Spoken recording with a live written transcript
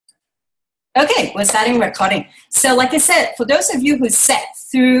Okay, we're starting recording. So like I said, for those of you who sat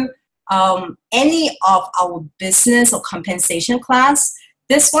through any of our business or compensation class,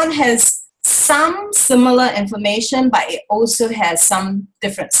 this one has some similar information, but it also has some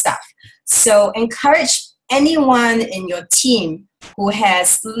different stuff. So encourage anyone in your team who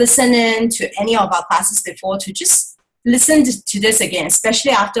has listened in to any of our classes before to just listen to this again,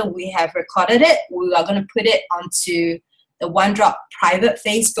 especially after we have recorded it. We are going to put it onto the ONEDROP private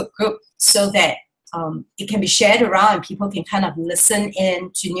Facebook group so that it can be shared around and people can kind of listen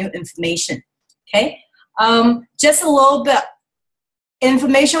in to new information. Okay, just a little bit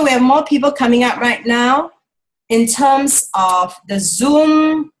information. We have more people coming up right now in terms of the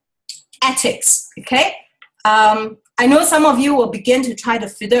Zoom ethics. Okay, I know some of you will begin to try to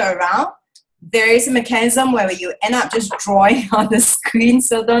fiddle around. There is a mechanism where you end up just drawing on the screen,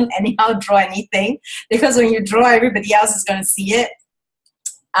 so don't anyhow draw anything, because when you draw, everybody else is going to see it.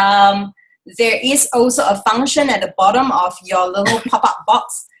 There is also a function at the bottom of your little pop-up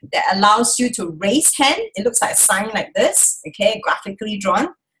box that allows you to raise hand. It looks like a sign like this, okay, graphically drawn.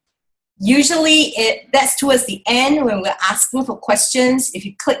 Usually that's towards the end when we're asking for questions. If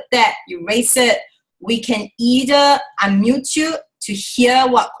you click that, you raise it, we can either unmute you to hear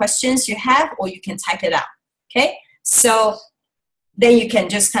what questions you have, or you can type it out, okay? So then you can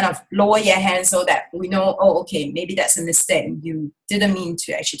just kind of lower your hand so that we know, oh, okay, maybe that's a mistake. You didn't mean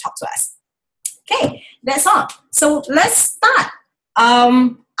to actually talk to us. Okay, that's all. So let's start.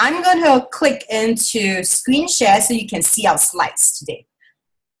 I'm going to click into screen share so you can see our slides today.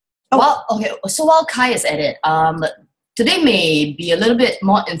 Oh. Well, okay, so while Kai is at it, today may be a little bit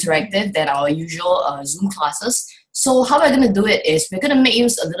more interactive than our usual Zoom classes. So how we're going to do it is we're going to make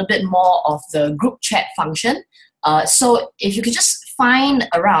use a little bit more of the group chat function. So if you could just find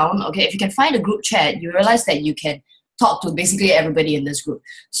around, okay, if you can find a group chat, you realize that you can talk to basically everybody in this group.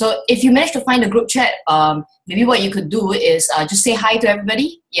 So if you manage to find a group chat, maybe what you could do is just say hi to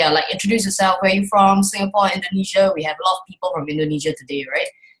everybody. Yeah, like introduce yourself, where you're from, Singapore, Indonesia. We have a lot of people from Indonesia today, right?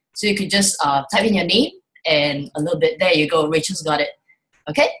 So you could just type in your name and a little bit, there you go, Rachel's got it.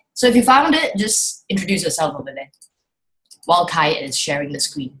 Okay, so if you found it, just introduce yourself over there while Kai is sharing the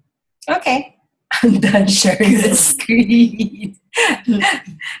screen. Okay, I'm done sharing the screen.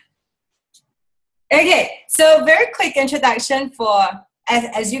 Okay, so very quick introduction for,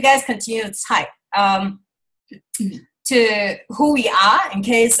 as you guys continue to type, to who we are, in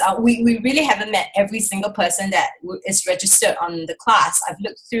case we really haven't met every single person that is registered on the class. I've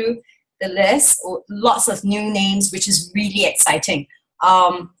looked through the list, lots of new names, which is really exciting.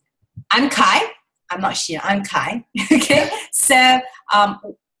 I'm Kai. I'm not Sheena, I'm Kai. Okay, so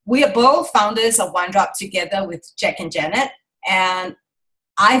we are both founders of ONEDROP together with Jack and Janet, and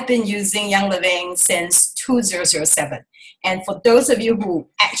I've been using Young Living since 2007. And for those of you who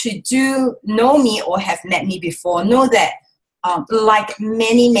actually do know me or have met me before, know that like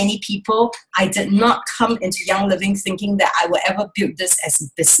many people, I did not come into Young Living thinking that I would ever build this as a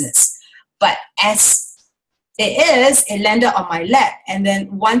business. But as it landed on my lap, and then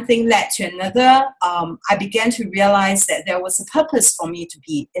one thing led to another. I began to realize that there was a purpose for me to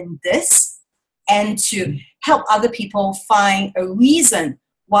be in this and to help other people find a reason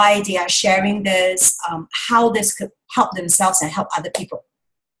why they are sharing this, how this could help themselves and help other people.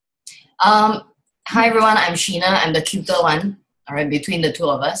 Hi everyone, I'm Sheena. I'm the cuter one, all right, between the two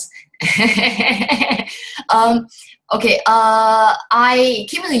of us. Okay, I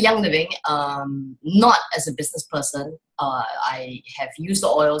came into Young Living not as a business person. I have used the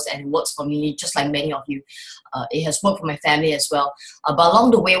oils and it works for me just like many of you. It has worked for my family as well. But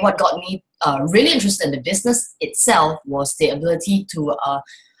along the way, what got me really interested in the business itself was the ability to,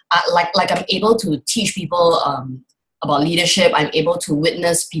 like I'm able to teach people about leadership. I'm able to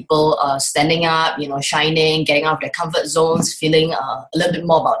witness people standing up, you know, shining, getting out of their comfort zones, feeling a little bit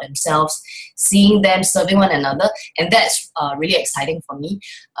more about themselves, seeing them serving one another. And that's really exciting for me.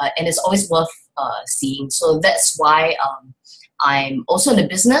 And it's always worth seeing. So that's why I'm also in the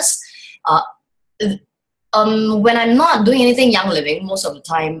business. When I'm not doing anything Young Living, most of the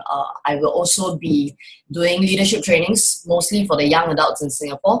time, I will also be doing leadership trainings, mostly for the young adults in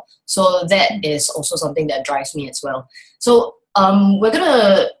Singapore. So that is also something that drives me as well. So we're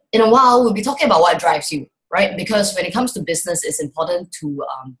gonna, in a while, we'll be talking about what drives you, right? Because when it comes to business, it's important to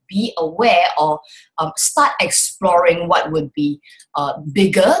be aware or start exploring what would be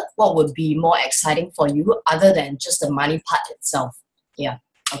bigger, what would be more exciting for you other than just the money part itself. Yeah,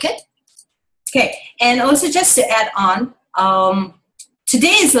 okay? Okay, and also just to add on,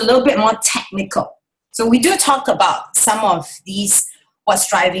 today is a little bit more technical. So we do talk about some of these, what's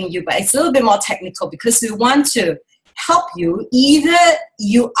driving you, but it's a little bit more technical because we want to help you. Either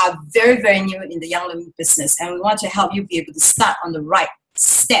you are very, very new in the Young Living business and we want to help you be able to start on the right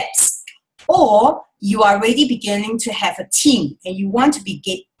steps, or you are already beginning to have a team and you want to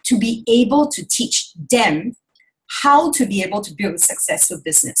be able to teach them how to be able to build a successful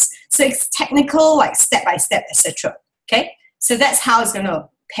business. So it's technical, like step by step, etc. Okay, so that's how it's going to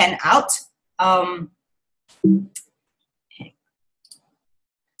pan out.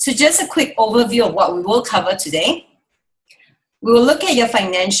 So just a quick overview of what we will cover today. We will look at your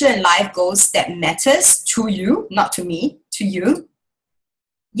financial and life goals that matters to you, not to me, to you.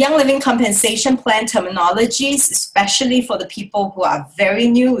 Young Living compensation plan terminologies, especially for the people who are very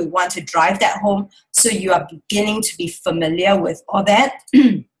new. We want to drive that home so you are beginning to be familiar with all that.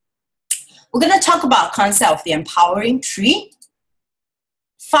 We're going to talk about the concept of the empowering tree.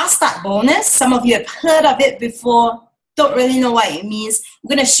 Fast start bonus. Some of you have heard of it before, don't really know what it means. I'm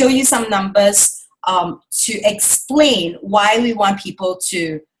going to show you some numbers to explain why we want people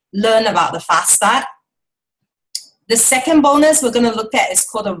to learn about the fast start. The second bonus we're going to look at is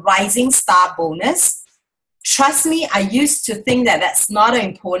called a rising star bonus. Trust me, I used to think that that's not an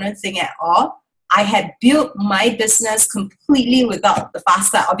important thing at all. I had built my business completely without the fast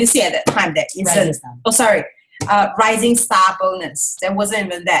start. Obviously, at that time, that isn't. Rising star bonus. There wasn't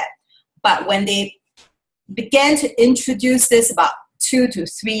even that. But when they began to introduce this about 2 to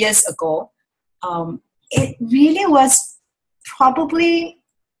 3 years ago, it really was probably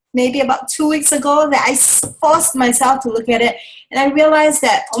maybe about 2 weeks ago that I forced myself to look at it, and I realized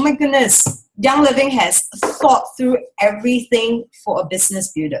that, oh my goodness, Young Living has thought through everything for a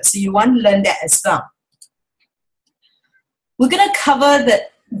business builder. So you want to learn that as well. We're going to cover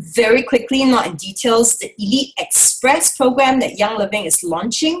very quickly, not in details, the Elite Express program that Young Living is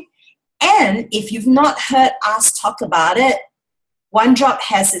launching. And if you've not heard us talk about it, ONEDROP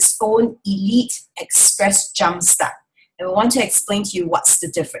has its own Elite Express Jumpstart. And we want to explain to you what's the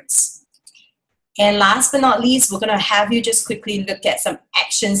difference. And last but not least, we're going to have you just quickly look at some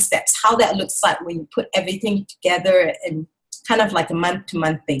action steps, how that looks like when you put everything together in kind of like a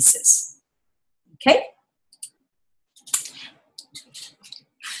month-to-month basis. Okay?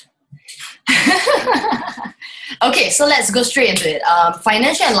 Okay, so let's go straight into it.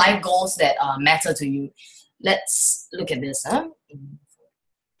 Financial and life goals that matter to you. Let's look at this.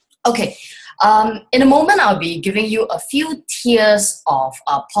 Okay, in a moment, I'll be giving you a few tiers of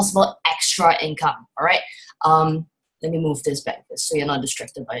possible extra income, all right? Let me move this back so you're not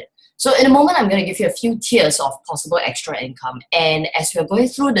distracted by it. So in a moment, I'm going to give you a few tiers of possible extra income. And as we're going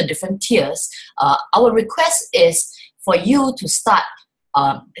through the different tiers, our request is for you to start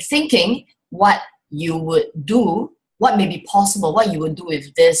thinking what you would do, what may be possible, what you would do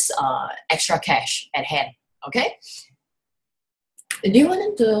with this extra cash at hand, okay? Do you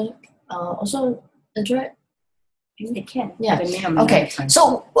want to also interact? They can. Yeah. Okay.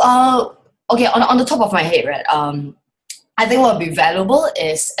 So, okay, on the top of my head, right? I think what would be valuable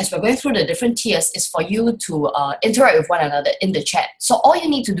is, as we're going through the different tiers, is for you to interact with one another in the chat. So all you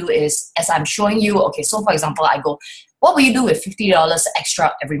need to do is, as I'm showing you, okay, so for example, I go, what will you do with $50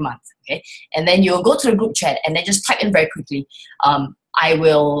 extra every month? Okay, and then you'll go to the group chat and then just type in very quickly. What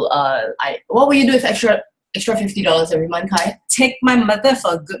will you do with extra $50 every month, Kai? Take my mother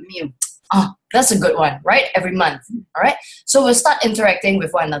for a good meal. Oh, that's a good one, right? Every month, all right? So we'll start interacting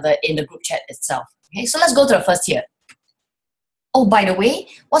with one another in the group chat itself. Okay, so let's go to the first tier. Oh, by the way,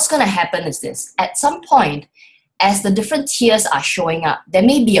 what's going to happen is this. At some point, as the different tiers are showing up, there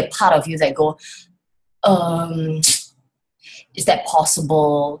may be a part of you that go, is that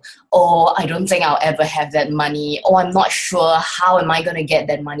possible? Or I don't think I'll ever have that money. Or I'm not sure, how am I going to get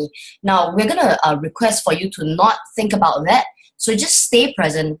that money? Now, we're going to request for you to not think about that. So just stay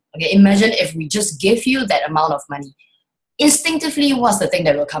present. Okay, imagine if we just give you that amount of money. Instinctively, what's the thing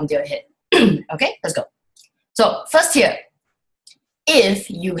that will come to your head? Okay, let's go. So first here, if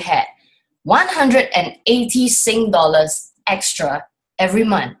you had 180 Sing dollars extra every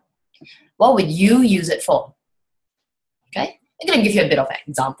month, what would you use it for? Okay, I'm going to give you a bit of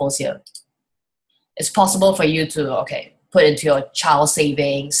examples here. It's possible for you to, okay, put into your child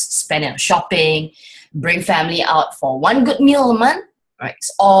savings, spend it on shopping, bring family out for one good meal a month, right?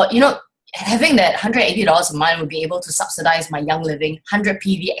 Or, you know, having that $180 a month would be able to subsidize my Young Living 100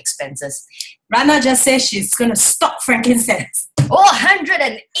 PV expenses. Rana just said she's going to stop frankincense. Oh,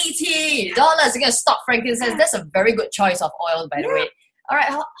 $180! You're going to stop frankincense. That's a very good choice of oil, by the way. All right,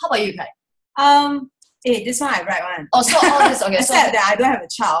 how about you, Kai? Hey, this one I write one. Oh, so all this, okay. Except that I don't have a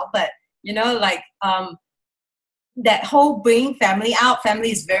child, but, you know, like, that whole bringing family out,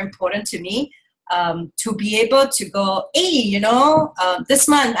 family is very important to me. to be able to go, hey, this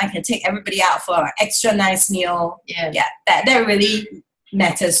month I can take everybody out for an extra nice meal. Yeah. That really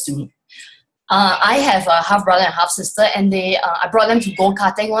matters to me. I have a half brother and half sister, and I brought them to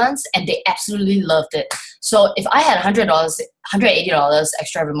go-karting once, and they absolutely loved it. So if I had $100, $180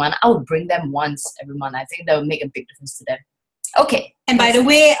 extra every month, I would bring them once every month. I think that would make a big difference to them. Okay. And by the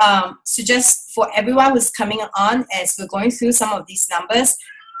way, so just for everyone who's coming on, as we're going through some of these numbers,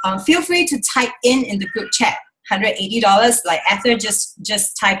 feel free to type in the group chat, $180, like Ether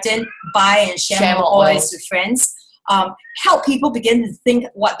just typed in, buy and share more oils with friends. Help people begin to think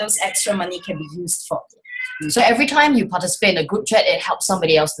what those extra money can be used for. So every time you participate in a group chat, it helps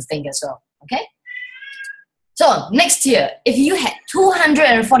somebody else to think as well. Okay? So next year, if you had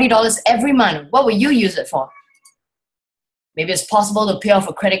 $240 every month, what would you use it for? Maybe it's possible to pay off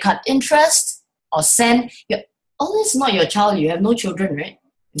a credit card interest or send your... Oh, it's not your child. You have no children, right?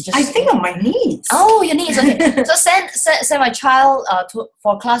 I think of my needs. Oh, your needs. Okay. So send my child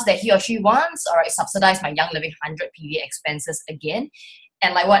for a class that he or she wants, or subsidize my Young Living 100 PV expenses again.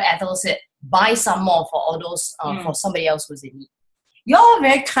 And like what Ethel said, buy some more for all those, for somebody else who's in need. You're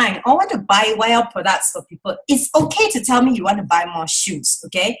very kind. I want to buy well products for people. It's okay to tell me you want to buy more shoes,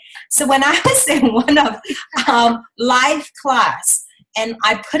 okay? So when I was in one of live class, and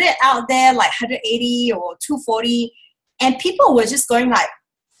I put it out there like 180 or 240, and people were just going like,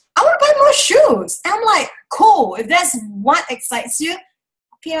 I want to buy more shoes. And I'm like, cool. If that's what excites you,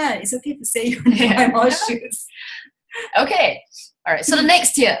 okay, it's okay to say you want to buy more shoes. Okay. All right. So the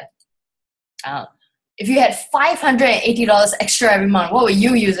next year, if you had $580 extra every month, what would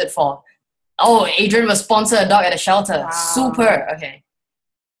you use it for? Oh, Adrian will sponsor a dog at a shelter. Wow. Super. Okay.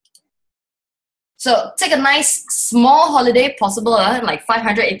 So take a nice small holiday, possible, like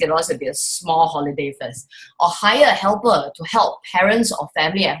 $580 would be a small holiday first. Or hire a helper to help parents or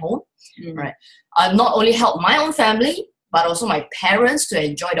family at home. Right? Not only help my own family, but also my parents to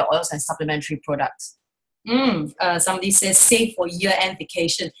enjoy the oils and supplementary products. Somebody says save for year-end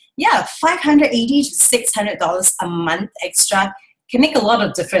vacation. Yeah, $580 to $600 a month extra can make a lot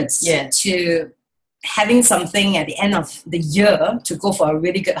of difference to having something at the end of the year to go for a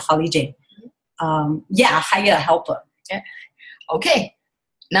really good holiday. Hire a helper. Yeah. Okay.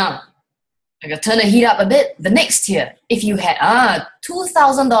 Now, I'm going to turn the heat up a bit. The next year, if you had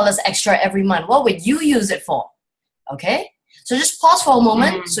 $2,000 extra every month, what would you use it for? Okay. So just pause for a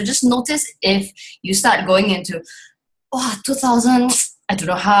moment. So just notice if you start going into, 2,000, I don't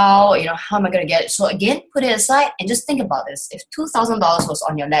know how am I going to get it? So again, put it aside and just think about this. If $2,000 was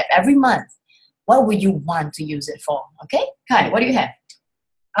on your lap every month, what would you want to use it for? Okay. Kai, what do you have?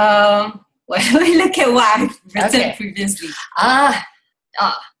 Well, look at what I've written previously.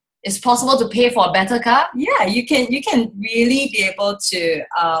 It's possible to pay for a better car? Yeah, you can really be able to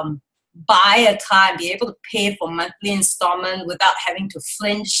buy a car and be able to pay for monthly installment without having to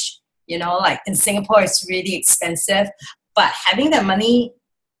flinch. Like in Singapore, it's really expensive. But having that money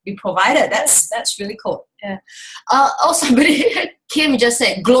be provided, that's really cool. Yeah. Somebody, Kim just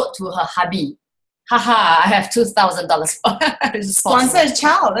said, gloat to her hubby. Haha, I have $2,000. Sponsor a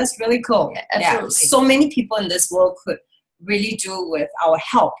child. That's really cool. Yeah, absolutely. Yeah. So many people in this world could really do with our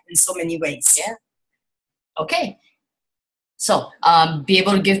help in so many ways. Yeah. Okay. So, be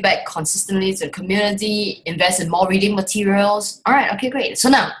able to give back consistently to the community, invest in more reading materials. All right. Okay, great. So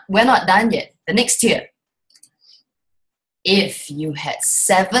now, we're not done yet. The next year, if you had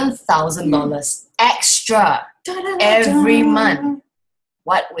 $7,000 extra every month,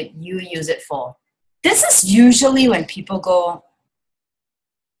 what would you use it for? This is usually when people go,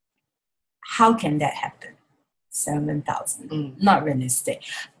 how can that happen? 7,000. Not realistic.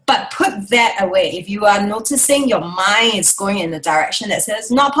 But put that away. If you are noticing your mind is going in a direction that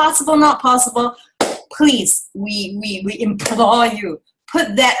says, not possible, please, we implore you,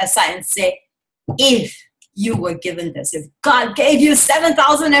 put that aside and say, if you were given this, if God gave you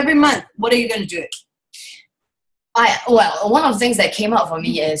 7,000 every month, what are you going to do? One of the things that came out for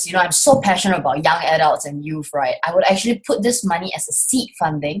me is, I'm so passionate about young adults and youth, right? I would actually put this money as a seed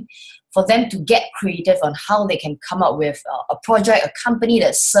funding for them to get creative on how they can come up with a project, a company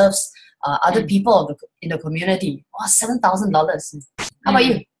that serves other people in the community. $7,000. How about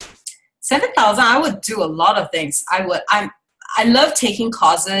you? 7,000, I would do a lot of things. I love taking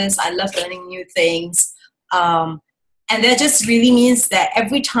courses. I love learning new things. And that just really means that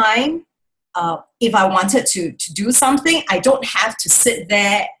every time if I wanted to do something, I don't have to sit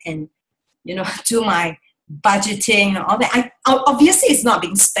there and, do my budgeting and all that. Obviously, it's not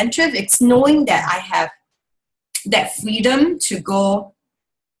being spendthrift. It's knowing that I have that freedom to go,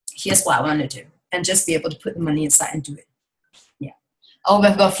 here's what I want to do, and just be able to put the money aside and do it. Yeah. Oh,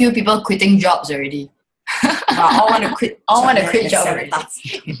 we've got a few people quitting jobs already. All want to quit. All want to quit job already.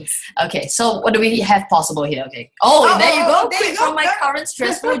 Okay, so what do we have possible here? Okay. Oh, there you go. Quit from my current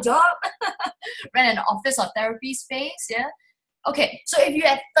stressful job. Rent an office or therapy space. Yeah. Okay, so if you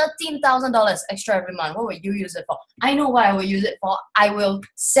had $13,000 extra every month, what would you use it for? I know what I will use it for. I will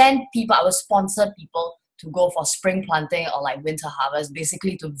send people, I will sponsor people to go for spring planting or like winter harvest,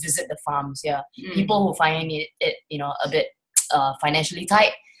 basically to visit the farms. Yeah, people who find it a bit financially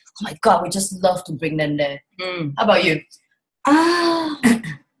tight. Oh my God, we just love to bring them there. How about you? I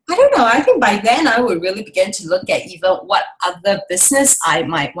don't know. I think by then I would really begin to look at even what other business I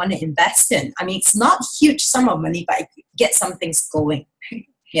might want to invest in. I mean, it's not a huge sum of money, but I could get some things going.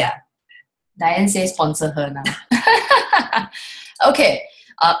 Yeah. Diane says sponsor her now. Okay.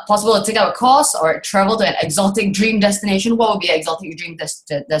 Possible to take out a course or travel to an exotic dream destination. What would be an exotic dream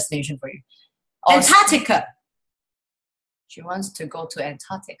destination for you? Or Antarctica. She wants to go to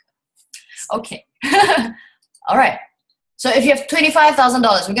Antarctica. Okay. All right. So if you have $25,000,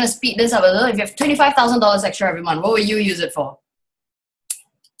 we're going to speed this up a little. If you have $25,000 extra every month, what will you use it for?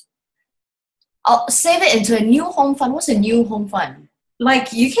 I'll save it into a new home fund. What's a new home fund?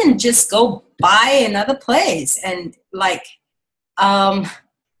 Like you can just go buy another place and like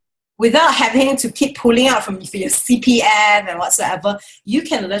without having to keep pulling out from your CPF and whatsoever, you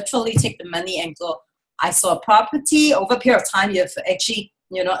can literally take the money and go, I saw a property. Over a period of time, you've actually,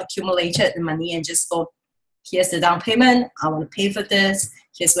 accumulated the money and just go, here's the down payment. I want to pay for this.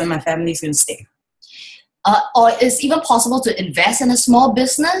 Here's where my family is going to stay. Or it's even possible to invest in a small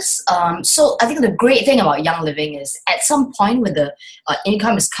business. So I think the great thing about Young Living is at some point when the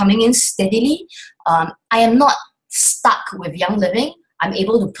income is coming in steadily, I am not stuck with Young Living. I'm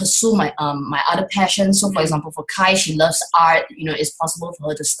able to pursue my my other passions. So for example, for Kai, she loves art. It's possible for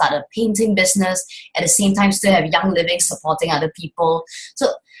her to start a painting business. At the same time, still have Young Living supporting other people.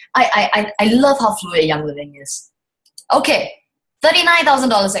 So I love how fluid Young Living is. Okay,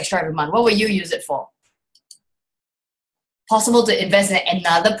 $39,000 extra every month. What will you use it for? Possible to invest in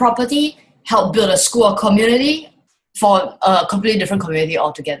another property, help build a school or community for a completely different community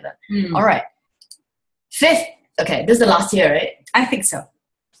altogether. All right. Fifth, okay, this is the last year, right? I think so.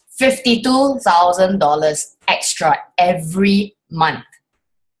 $52,000 extra every month.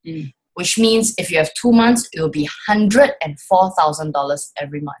 Which means if you have 2 months, it will be $104,000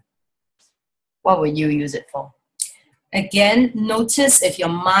 every month. What will you use it for? Again, notice if your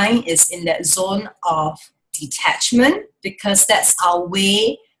mind is in that zone of detachment, because that's our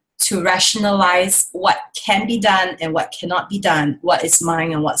way to rationalize what can be done and what cannot be done, what is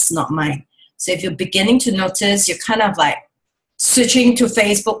mine and what's not mine. So if you're beginning to notice, you're kind of like switching to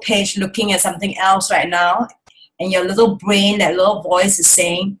Facebook page, looking at something else right now, and your little brain, that little voice is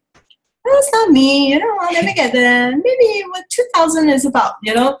saying, that's not me, let me get there. Maybe what 2000 is about,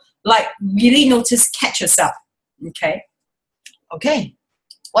 like really notice, catch yourself. Okay.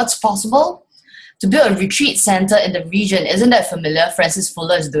 What's possible? To build a retreat center in the region. Isn't that familiar? Francis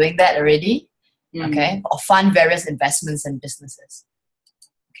Fuller is doing that already. Okay. Or fund various investments and businesses.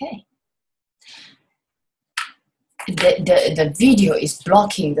 Okay. The video is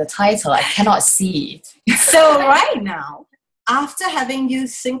blocking the title. I cannot see it. So right now, after having you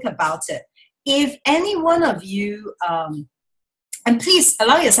think about it, if any one of you, and please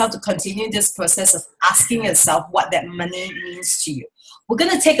allow yourself to continue this process of asking yourself what that money means to you. We're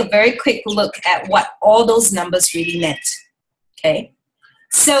going to take a very quick look at what all those numbers really meant. Okay.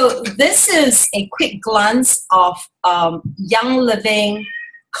 So this is a quick glance of Young Living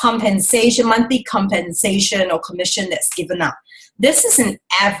compensation, monthly compensation or commission that's given out. This is an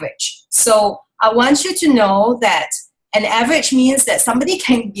average. So I want you to know that an average means that somebody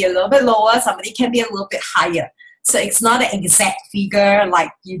can be a little bit lower, somebody can be a little bit higher. So it's not an exact figure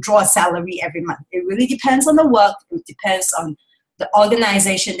like you draw a salary every month. It really depends on the work. It depends on the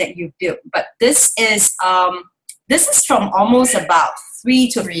organization that you built. But this is from almost about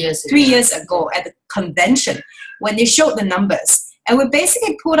 3 years ago at the convention when they showed the numbers. And we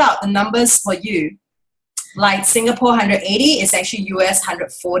basically put out the numbers for you. Like Singapore 180 is actually US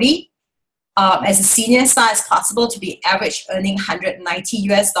 140. As a senior star, it's possible to be average earning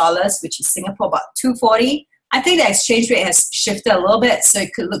 $190, which is Singapore about 240. I think the exchange rate has shifted a little bit, so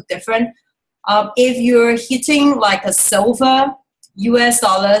it could look different. If you're hitting like a silver, US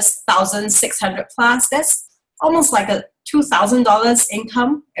dollars 1,600 plus, that's almost like a $2,000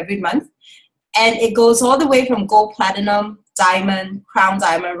 income every month. And it goes all the way from gold, platinum, diamond, crown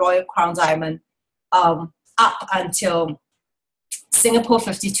diamond, royal crown diamond, up until Singapore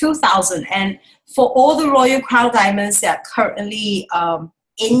 52,000. And for all the royal crown diamonds that are currently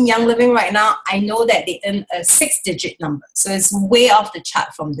in Young Living right now, I know that they earn a 6-digit number. So it's way off the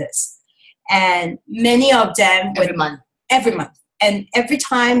chart from this. And many of them every month. And every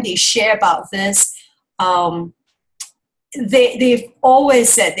time they share about this, they've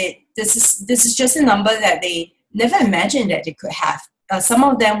always said that this is just a number that they never imagined that they could have. Some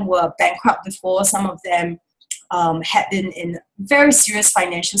of them were bankrupt before. Some of them had been in very serious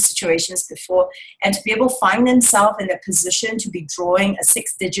financial situations before. And to be able to find themselves in a position to be drawing a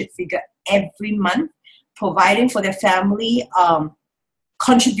 6-digit figure every month, providing for their family,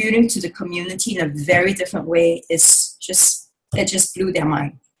 contributing to the community in a very different way, it just blew their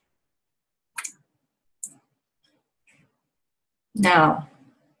mind. Now,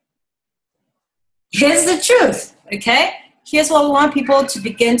 here's the truth, okay? Here's what we want people to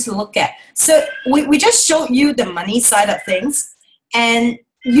begin to look at. So we just showed you the money side of things, and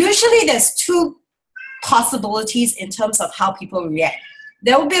usually there's 2 possibilities in terms of how people react.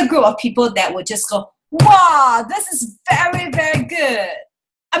 There will be a group of people that will just go, wow, this is very, very good.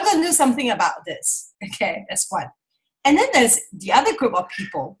 I'm going to do something about this. Okay, that's one. And then there's the other group of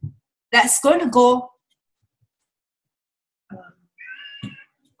people that's going to go,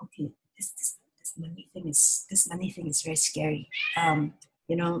 okay, this money thing is very scary.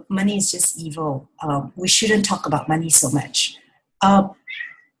 Money is just evil. We shouldn't talk about money so much.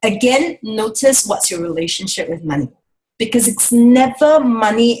 Again, notice what's your relationship with money, because it's never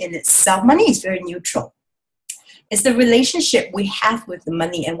money in itself. Money is very neutral. It's the relationship we have with the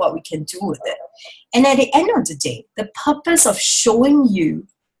money and what we can do with it. And at the end of the day, the purpose of showing you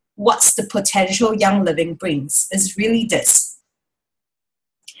what's the potential Young Living brings is really this.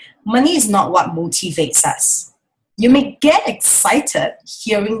 Money is not what motivates us. You may get excited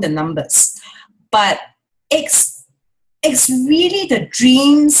hearing the numbers, but it's really the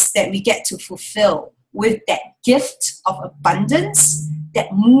dreams that we get to fulfill with that gift of abundance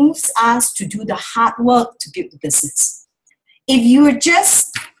that moves us to do the hard work to build the business. If you're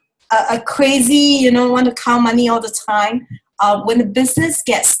just a crazy, want to count money all the time, when the business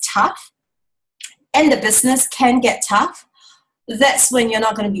gets tough, and the business can get tough, that's when you're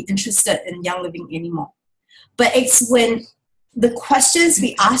not going to be interested in Young Living anymore. But it's when the questions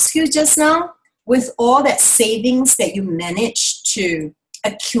we ask you just now, with all that savings that you manage to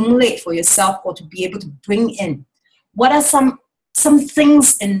accumulate for yourself or to be able to bring in, what are some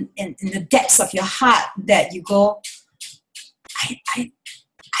things in the depths of your heart that you go, I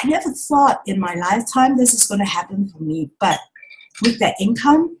never thought in my lifetime this is going to happen for me, but with that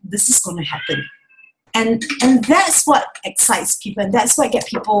income, this is going to happen. And that's what excites people, and that's what gets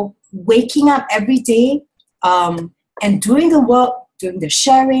people waking up every day and doing the work, doing the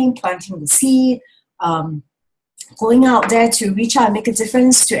sharing, planting the seed, going out there to reach out and make a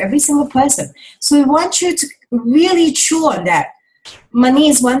difference to every single person. So we want you to really chew on that. Money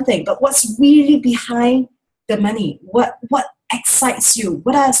is one thing, but what's really behind the money? What excites you?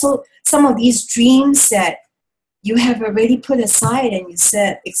 What are some of these dreams that you have already put aside and you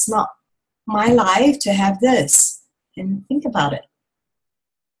said, it's not my life to have this? And think about it.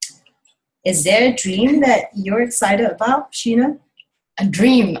 Is there a dream that you're excited about, Sheena? A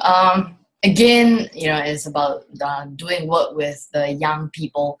dream. Again, it's about doing work with the young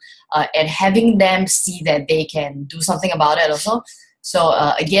people and having them see that they can do something about it also. So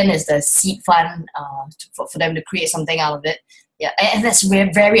again, it's the seed fund for them to create something out of it. Yeah, and that's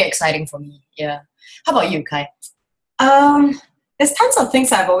very exciting for me. Yeah. How about you, Kai? There's tons of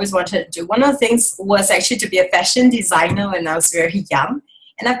things I've always wanted to do. One of the things was actually to be a fashion designer when I was very young.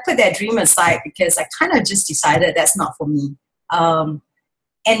 And I put that dream aside because I kind of just decided that's not for me.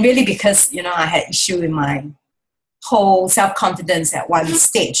 And really because, I had issue in my whole self-confidence at one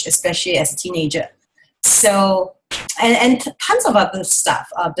stage, especially as a teenager. So, and tons of other stuff,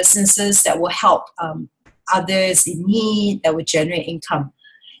 businesses that will help others in need, that will generate income.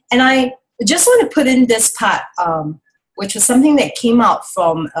 And I just want to put in this part, which was something that came out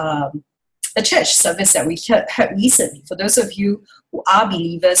from a church service that we heard recently. For those of you who are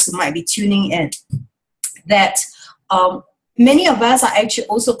believers who might be tuning in, that many of us are actually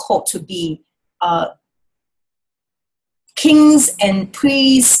also called to be kings and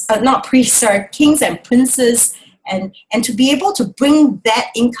priests, kings and princes, and to be able to bring that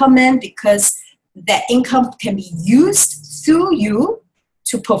income in, because that income can be used through you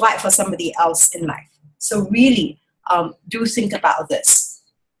to provide for somebody else in life. So really, do think about this.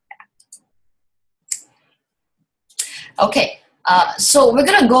 Okay. So we're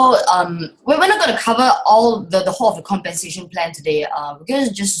gonna go. We're not gonna cover all the whole of the compensation plan today. We're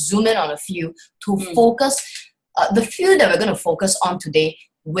gonna just zoom in on a few to focus. The few that we're gonna focus on today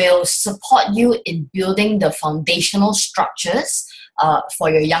will support you in building the foundational structures for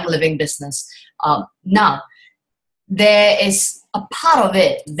your Young Living business. Now, there is a part of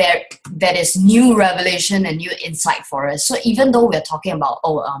it that is new revelation and new insight for us. So even though we're talking about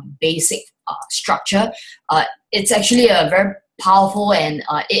basic structure, it's actually a very powerful, and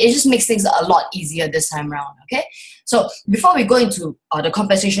it just makes things a lot easier this time around. Okay, so before we go into the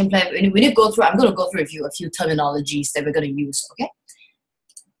compensation plan, we need to go through. I'm going to go through a few terminologies that we're going to use. Okay,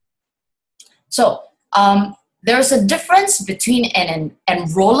 so there's a difference between an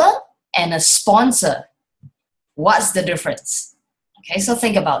enroller and a sponsor. What's the difference? Okay, so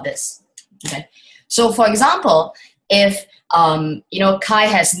think about this. Okay, so for example, if Kai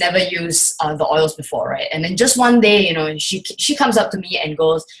has never used the oils before, right? And then just one day, she comes up to me and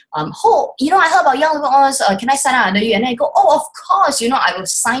goes, I heard about Young Living Oils. Can I sign up under you? And I go, oh, of course, I will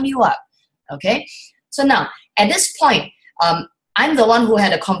sign you up. Okay, so now at this point, I'm the one who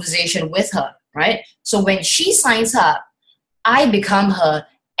had a conversation with her, right? So when she signs up, I become her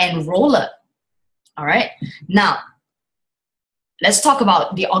enroller. All right. Now, let's talk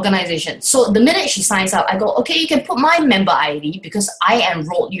about the organization. So the minute she signs up, I go, okay, you can put my member ID because I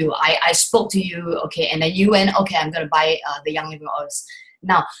enrolled you. I spoke to you, okay, and then you went, okay, I'm going to buy the Young Living Oils.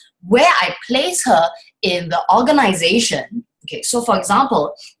 Now, where I place her in the organization, okay, so for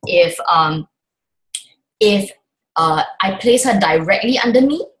example, if I place her directly under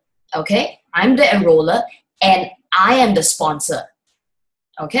me, okay, I'm the enroller and I am the sponsor,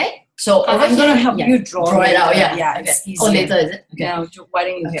 okay? So I'm going to help you draw it out. Yeah, yeah, okay. it's easier. Oh, later is it? Okay. Now, why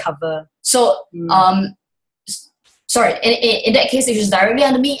don't you cover? So, sorry. In that case, if she's directly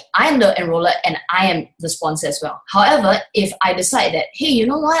under me, I am the enroller and I am the sponsor as well. However, if I decide that, hey, you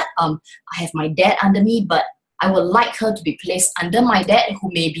know what? I have my dad under me, but I would like her to be placed under my dad, who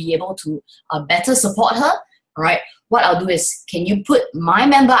may be able to better support her. All right. What I'll do is, can you put my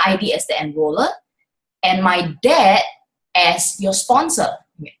member ID as the enroller and my dad as your sponsor?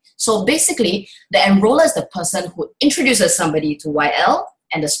 So basically, the enroller is the person who introduces somebody to YL,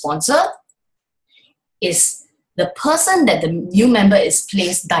 and the sponsor is the person that the new member is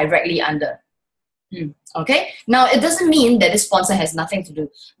placed directly under. Okay? Now, it doesn't mean that this sponsor has nothing to do.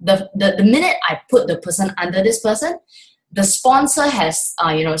 The minute I put the person under this person, the sponsor has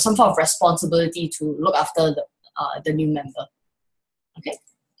some form of responsibility to look after the new member. Okay?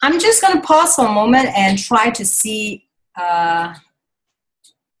 I'm just going to pause for a moment and try to see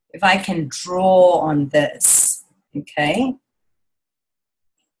if I can draw on this, okay?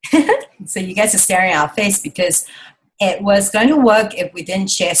 So you guys are staring at our face because it was going to work if we didn't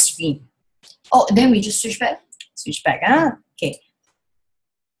share screen. Oh, then we just switch back? Switch back, huh? Okay.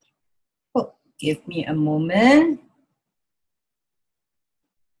 Oh, give me a moment.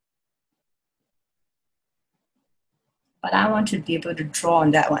 But I want to be able to draw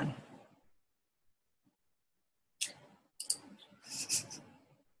on that one.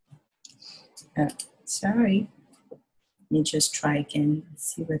 Sorry. Let me just try again.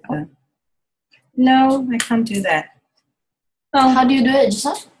 Let's see what the... No, I can't do that. Oh, how do you do it,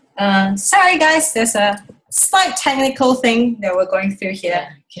 Joseph? Sorry, guys. There's a slight technical thing that we're going through here.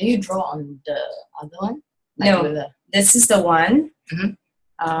 Yeah. Can you draw on the other one? No, this is the one.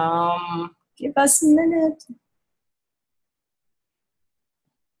 Mm-hmm. Give us a minute.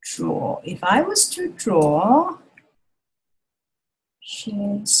 Draw. If I was to draw...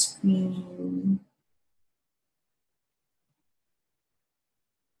 Share screen.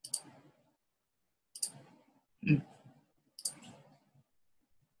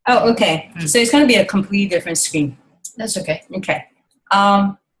 Oh, okay. So it's going to be a completely different screen. That's okay. Okay.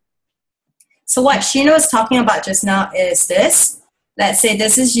 So what Sheena was talking about just now is this. Let's say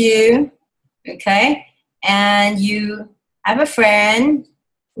this is you, okay? And you have a friend.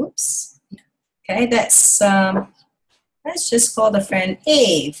 Oops. Okay, that's... let's just call the friend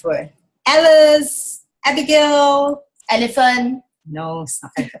A for Alice, Abigail, Elephant. No, it's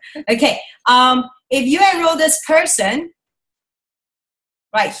not. Okay. If you enroll this person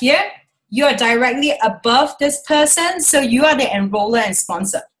right here, you are directly above this person, so you are the enroller and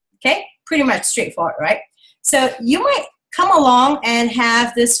sponsor. Okay, pretty much straightforward, right? So you might come along and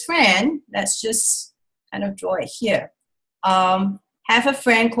have this friend. Let's just kind of draw it here. Have a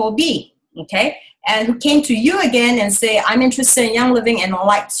friend called B. Okay, and who came to you again and say, I'm interested in Young Living and I'd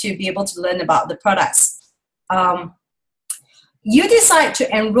like to be able to learn about the products. You decide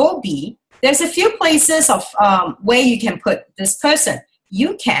to enroll B. There's a few places of where you can put this person.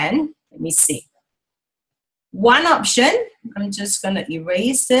 You can, let me see. One option, I'm just going to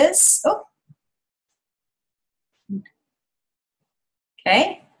erase this. Oh.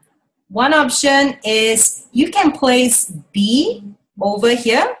 Okay. One option is you can place B over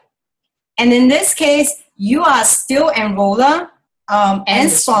here. And in this case, you are still enroller and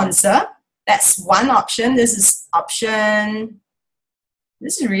sponsor. That's one option. This is option.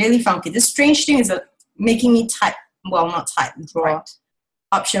 This is really funky. This strange thing is making me type. Well, not type, draw. Right.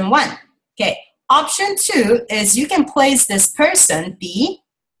 Option 1. Okay. Option 2 is you can place this person, B,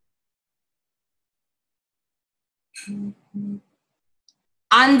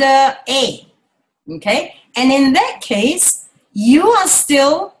 under A. Okay. And in that case, you are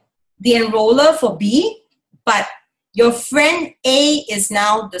still the enroller for B, but your friend A is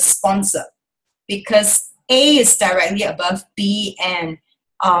now the sponsor because A is directly above B, and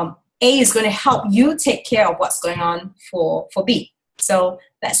A is going to help you take care of what's going on for B. So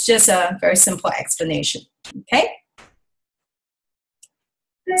that's just a very simple explanation. Okay?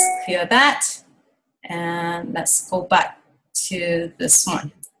 Let's clear that. And let's go back to this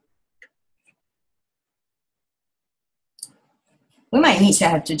one. We might need to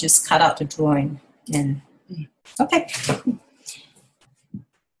have to just cut out the drawing. And okay.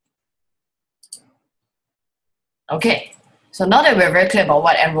 Okay. So now that we're very clear about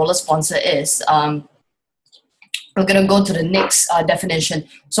what enroller sponsor is, we're going to go to the next definition.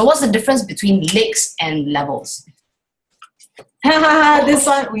 So what's the difference between lakes and levels? This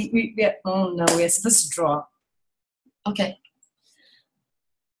one, oh no, we're supposed to draw. Okay.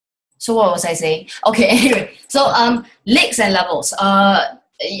 So what was I saying? Okay, anyway. So lakes and levels.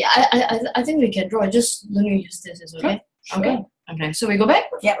 Yeah, I think we can draw. Just let me use this. Is okay? Sure. Okay. Okay. So we go back?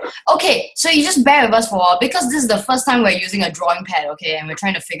 Yeah. Okay. So you just bear with us for a while because this is the first time we're using a drawing pad, okay? And we're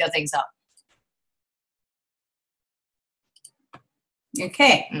trying to figure things out.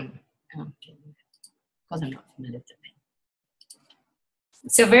 Okay. Okay. Because I'm not familiar with it.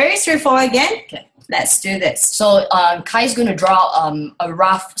 So very straightforward again. Okay. Let's do this. So Kai is going to draw a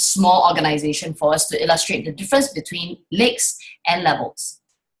rough, small organization for us to illustrate the difference between lakes and levels.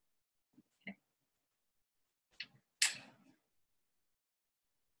 Okay.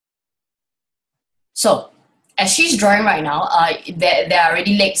 So as she's drawing right now, there are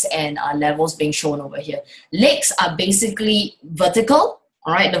already lakes and levels being shown over here. Lakes are basically vertical,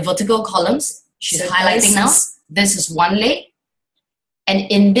 all right, the vertical columns. She's highlighting now. This is one lake.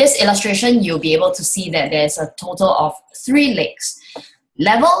 And in this illustration, you'll be able to see that there's a total of 3 lakes.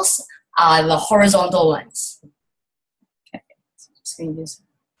 Levels are the horizontal ones. Okay. Just going to use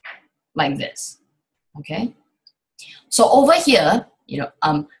like this. Okay. So over here,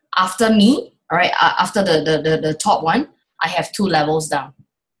 after me, all right, after the top one, I have 2 levels down.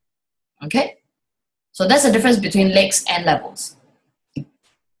 Okay. So that's the difference between lakes and levels.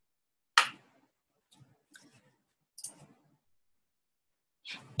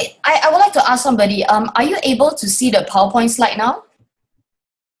 I would like to ask somebody, are you able to see the PowerPoint slide now?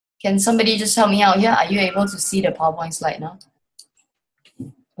 Can somebody just help me out here? Are you able to see the PowerPoint slide now?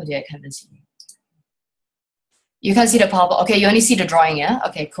 Oh dear, I can't see. You can't see the PowerPoint. Okay, you only see the drawing, yeah?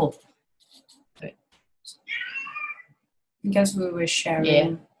 Okay, cool. Because we were sharing.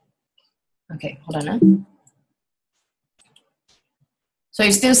 Yeah. Okay, hold on. So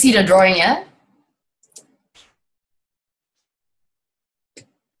you still see the drawing, yeah?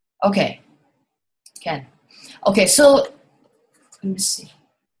 Okay, can. Okay, so let me see.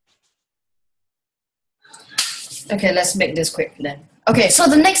 Okay, let's make this quick then. Okay, so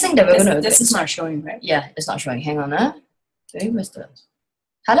the next thing that we're going to... This is not showing, right? Yeah, it's not showing. Hang on, Okay, where's the...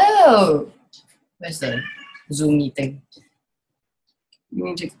 Hello! Where's the Zoom meeting? You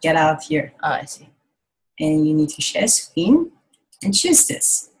need to get out here. Ah, I see. And you need to share screen and choose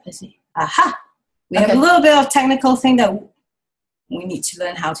this. I see. Aha! We have a little bit of technical thing that we need to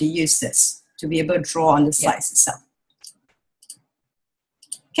learn how to use this to be able to draw on the slides itself.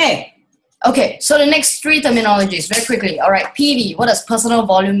 Okay. Okay, so the next 3 terminologies, very quickly. All right, PV, what does personal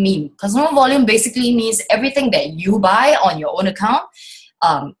volume mean? Personal volume basically means everything that you buy on your own account,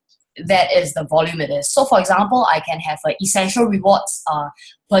 that is the volume it is. So for example, I can have an essential rewards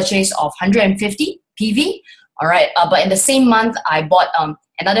purchase of 150 PV, all right, but in the same month, I bought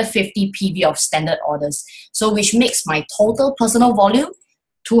another 50 PV of standard orders. So which makes my total personal volume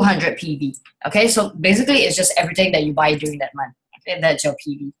 200 PV. Okay, so basically it's just everything that you buy during that month. Okay, that's your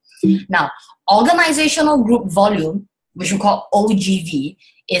PV. Now, organizational group volume, which we call OGV,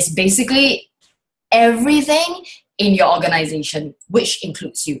 is basically everything in your organization, which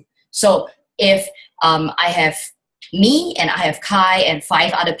includes you. So if I have me and I have Kai and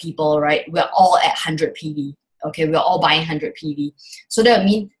 5 other people, right, we're all at 100 PV. Okay, we're all buying 100 PV. So that would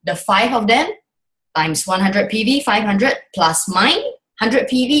mean the 5 of them times 100 PV, 500 plus mine, 100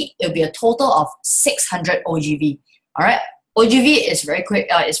 PV, it'll be a total of 600 OGV. All right, OGV is very quick,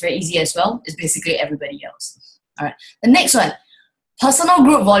 it's very easy as well. It's basically everybody else. All right, the next one, personal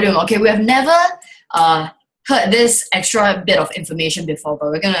group volume. Okay, we have never heard this extra bit of information before, but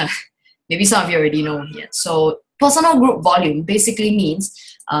we're gonna, maybe some of you already know here. So personal group volume basically means,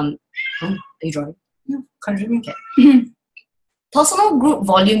 are you drawing? Yeah, continue. Okay. Personal group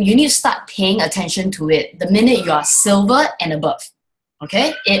volume, you need to start paying attention to it the minute you are silver and above.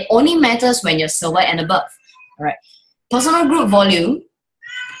 Okay? It only matters when you're silver and above. All right. Personal group volume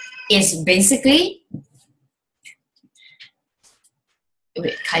is basically.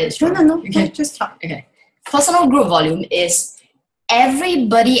 Wait, Kai is drawing. No. Okay, just talk. Okay. Personal group volume is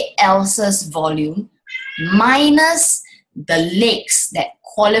everybody else's volume minus the legs that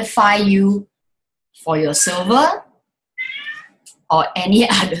qualify you for your silver or any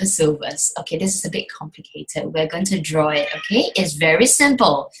other silvers. Okay, this is a bit complicated. We're going to draw it, okay? It's very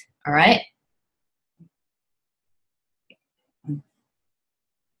simple, all right?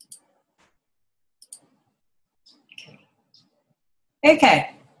 Okay.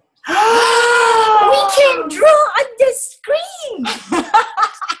 We can draw on the screen!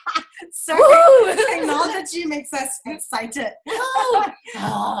 Sorry, technology makes us excited.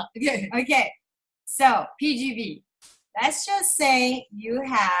 Okay. Okay, so PGV. let's just say you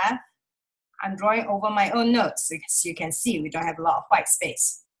have, I'm drawing over my own notes so you can see we don't have a lot of white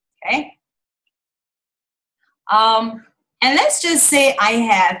space, okay? And let's just say I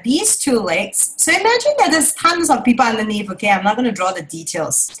have these two legs. So imagine that there's tons of people underneath, okay? I'm not going to draw the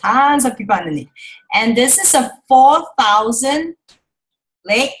details. Tons of people underneath. And this is a 4,000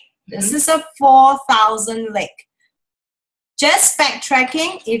 leg. This is a 4,000 leg. Just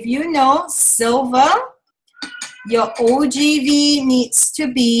backtracking, if you know silver, your OGV needs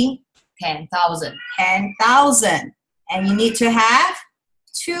to be 10,000. 10,000. And you need to have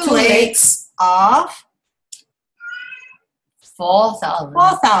two legs of 4,000.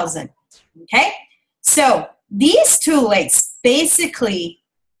 4,000. Okay? So these two legs basically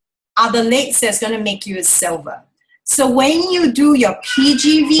are the legs that's going to make you a silver. So when you do your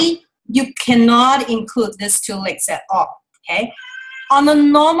PGV, you cannot include these two legs at all. Okay? On a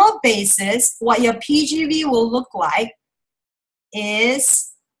normal basis, what your PGV will look like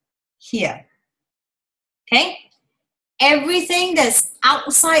is here. Okay? Everything that's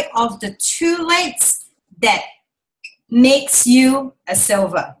outside of the two legs that makes you a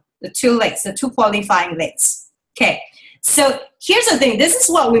silver. The two legs, the two qualifying legs. Okay, so here's the thing. This is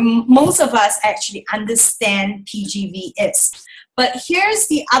what most of us actually understand PGV is. But here's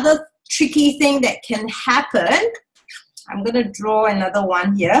the other tricky thing that can happen. I'm going to draw another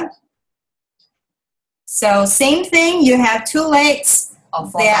one here. So same thing. You have two legs.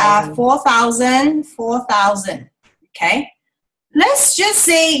 There are 4,000, 4,000. Okay, let's just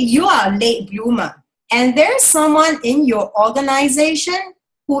say you are a late bloomer. And there's someone in your organization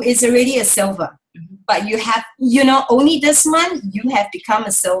who is already a silver. But you have, only this month you have become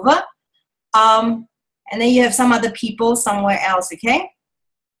a silver. And then you have some other people somewhere else, okay?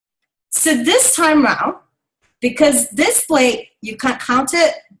 So this time round, because this leg, you can't count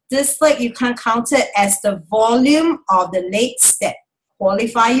it, this leg, you can't count it as the volume of the legs that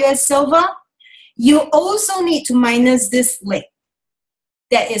qualify you as silver. You also need to minus this leg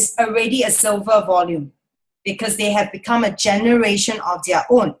that is already a silver volume because they have become a generation of their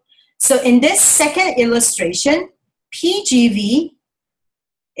own. So in this second illustration, PGV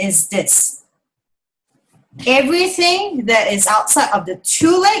is this. Everything that is outside of the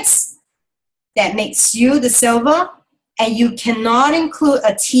two legs that makes you the silver, and you cannot include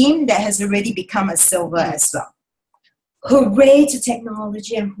a team that has already become a silver as well. Hooray to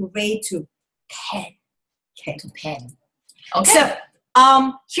technology and hooray to pen. Okay. To pen. Okay. So,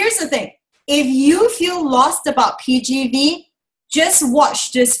 here's the thing. If you feel lost about PGV, just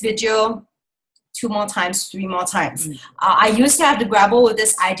watch this video 2 more times, 3 more times. I used to have to grapple with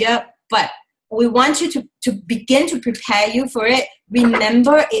this idea, but we want you to begin to prepare you for it.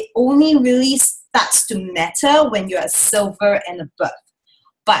 Remember, it only really starts to matter when you're a silver and above.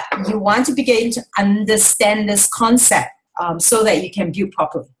 But you want to begin to understand this concept so that you can build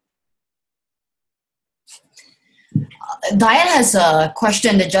properly. Diane has a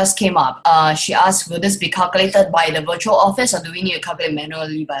question that just came up. She asked, will this be calculated by the virtual office or do we need to calculate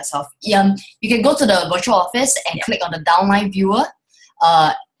manually by ourselves? You can go to the virtual office and click on the downline viewer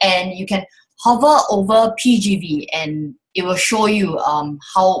and you can hover over PGV and it will show you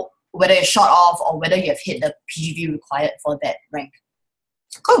whether it's short off or whether you have hit the PGV required for that rank.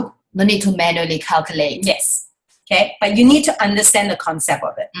 Cool. No need to manually calculate. Yes. Okay, but you need to understand the concept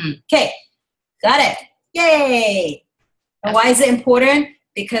of it. Okay, got it. Yay! And why is it important?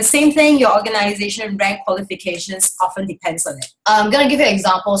 Because same thing, your organization rank qualifications often depends on it. I'm gonna give you an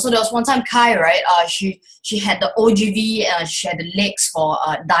example. So there was one time Kai, right? She had the OGV, she had the legs for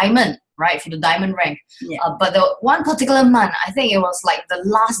diamond. right, for the diamond rank. Yeah. But the one particular month, I think it was like the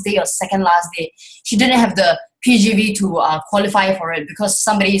last day or second last day, she didn't have the PGV to qualify for it because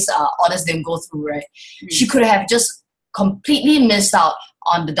somebody's orders didn't go through, right? She could have just completely missed out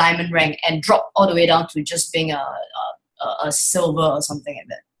on the diamond rank and dropped all the way down to just being a silver or something like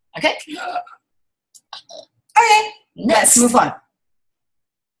that. Okay? Okay, Next. let's move on.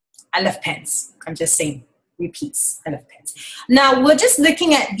 I love pens. I'm just saying, repeats. I love pens. Now, we're just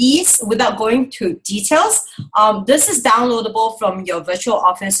looking at these without going to details. This is downloadable from your virtual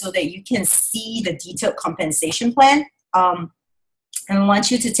office so that you can see the detailed compensation plan. And I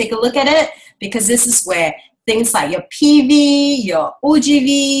want you to take a look at it because this is where things like your PV, your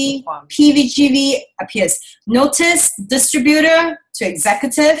OGV, PVGV appears. Notice distributor to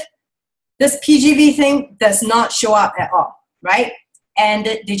executive. This PGV thing does not show up at all, right? And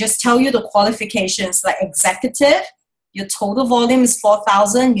they just tell you the qualifications like executive, your total volume is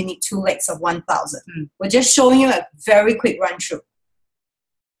 4,000, you need 2 legs of 1,000. We're just showing you a very quick run through.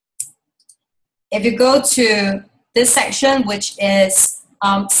 If you go to this section, which is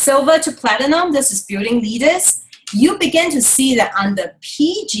silver to platinum, this is building leaders, you begin to see that under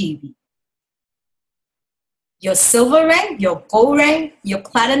PGV, your silver rank, your gold rank, your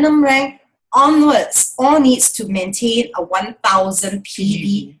platinum rank, onwards, all needs to maintain a 1,000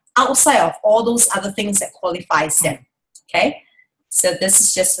 PV outside of all those other things that qualifies them. Okay, so this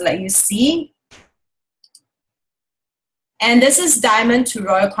is just to let you see. And this is diamond to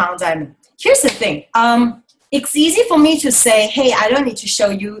Royal Crown diamond. Here's the thing. It's easy for me to say, hey, I don't need to show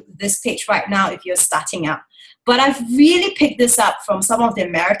you this page right now if you're starting out. But I've really picked this up from some of the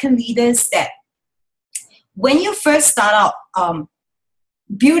American leaders that when you first start out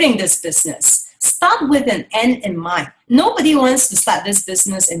building this business, start with an end in mind. Nobody wants to start this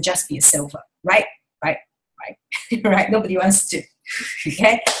business and just be a silver, right? Right? Nobody wants to,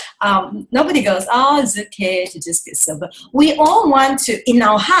 okay? Nobody goes, oh, it's okay to just be a silver. We all want to, in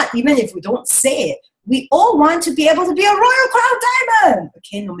our heart, even if we don't say it, we all want to be able to be a Royal Crown diamond,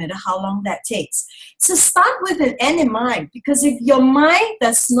 okay, no matter how long that takes. So start with an end in mind, because if your mind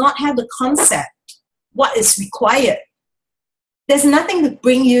does not have the concept, what is required, there's nothing to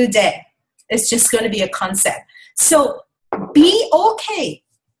bring you there. It's just going to be a concept. So be okay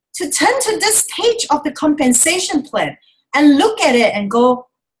to turn to this page of the compensation plan and look at it and go,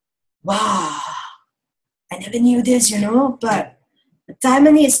 wow, I never knew this, but the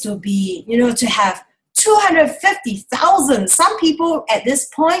diamond needs to be, to have 250,000. Some people at this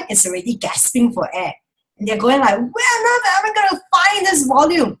point is already gasping for air. And they're going like, we're not ever going to find this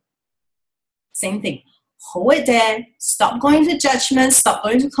volume. Same thing. Hold it there. Stop going to judgment. Stop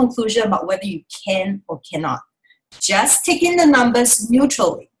going to conclusion about whether you can or cannot. Just take in the numbers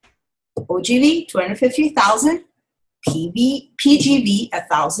neutrally. OGV, 250,000. PGV,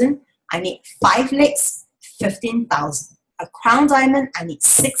 1,000. I need 5 legs, 15,000. A crown diamond, I need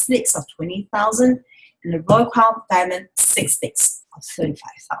 6 legs of 20,000. And a Royal Crown diamond, 6 legs of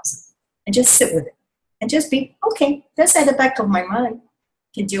 35,000. And just sit with it. And just be, okay, that's at the back of my mind.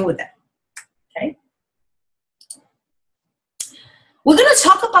 I can deal with that. Okay? We're going to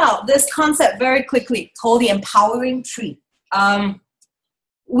talk about this concept very quickly called the empowering tree.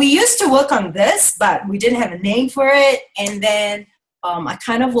 We used to work on this, but we didn't have a name for it. And then I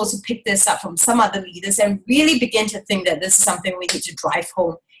kind of also picked this up from some other leaders and really began to think that this is something we need to drive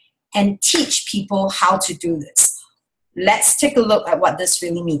home and teach people how to do this. Let's take a look at what this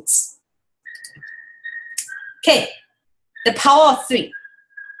really means. Okay, the power of 3.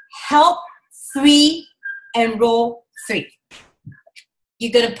 Help 3, enroll 3.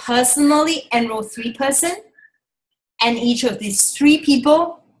 You're going to personally enroll 3 person, and each of these 3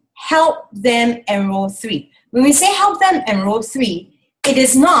 people, help them enroll 3. When we say help them enroll 3, it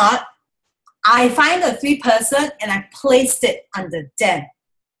is not, I find a 3 person and I placed it under them.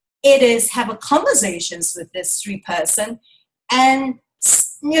 It is have a conversations with this 3 person and,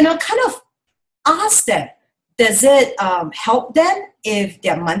 kind of ask them, does it help them if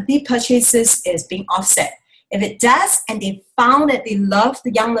their monthly purchases is being offset? If it does, and they found that they love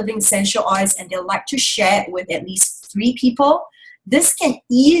the Young Living essential oils and they like to share it with at least 3 people, this can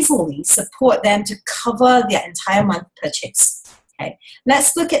easily support them to cover their entire month purchase. Okay,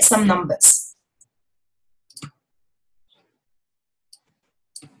 let's look at some numbers.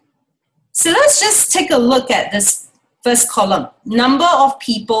 So let's just take a look at this first column, number of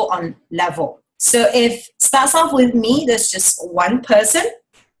people on level. So if it starts off with me, there's just 1 person,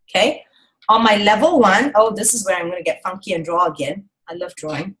 okay? On my level 1, oh, this is where I'm going to get funky and draw again. I love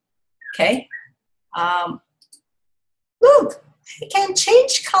drawing, okay? Look, I can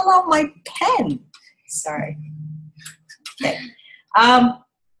change color of my pen. Sorry. Okay.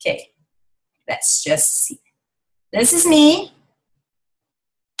 Okay. Let's just see. This is me.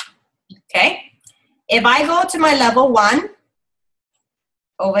 Okay. If I go to my level 1,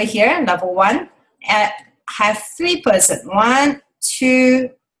 over here, level 1, and have 3 persons. 1, 2,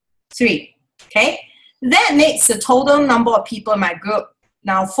 3. Okay. That makes the total number of people in my group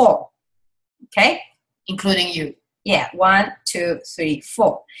now 4. Okay. Including you. Yeah. 1, 2, 3,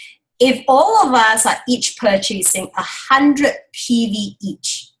 4. If all of us are each purchasing 100 PV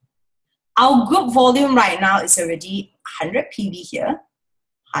each, our group volume right now is already 100 PV here.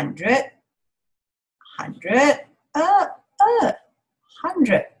 100, 100,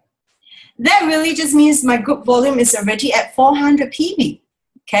 100. That really just means my group volume is already at 400 PV.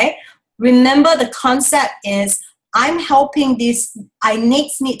 Okay. Remember, the concept is I'm helping these, I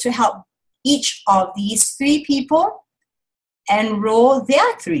next need to help each of these 3 people enroll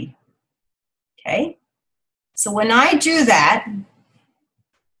their 3. Okay. So when I do that,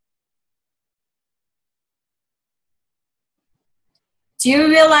 do you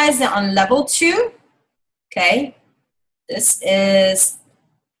realize that on level 2, okay, this is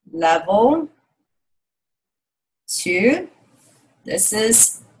level 2, this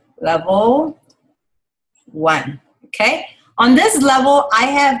is level 1, okay? On this level, I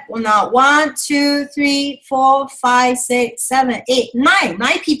have now 1, 2, 3, 4, 5, 6, 7, 8,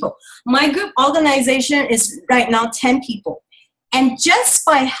 9 people. My group organization is right now 10 people. And just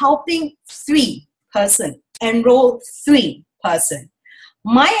by helping 3 persons enroll 3 persons,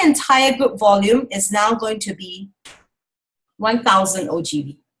 my entire group volume is now going to be 1,000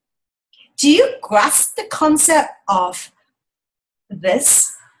 OGV. Do you grasp the concept of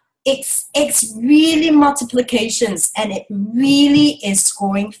this? It's really multiplications, and it really is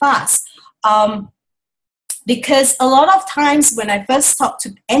growing fast. Because a lot of times when I first talk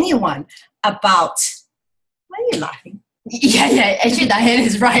to anyone about, why are you laughing? Yeah, actually Diane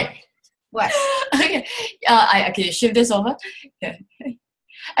is right. What? Okay, I can shift this over. Yeah.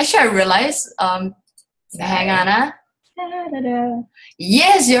 Actually, I realized, hang on.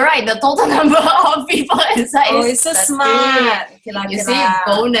 Yes, you're right. The total number of people inside is it's so smart. You see,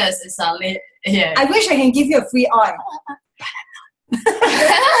 bonus is solid. Yeah. I wish I can give you a free oil.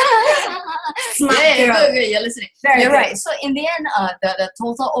 Smart girl. Good. You're listening. Very you're good. right. So in the end, the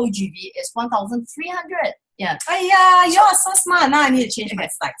total OGV is 1,300. Yeah. Oh yeah, you're so smart. Now I need to change my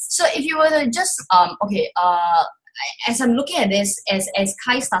slides. So if you were to just as I'm looking at this, as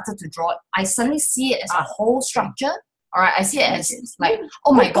Kai started to draw, I suddenly see it as a whole structure. All right, I see it as like,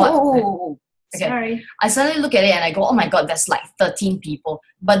 oh my god. Okay. Sorry. I suddenly look at it and I go, oh my god, that's like 13 people.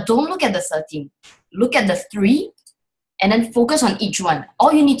 But don't look at the 13. Look at the 3 and then focus on each one.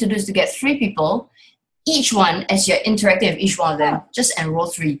 All you need to do is to get 3 people, each one, as you're interacting with each one of them, just enroll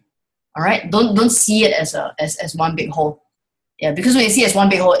 3. All right? Don't see it as one big whole. Yeah, because when you see it as one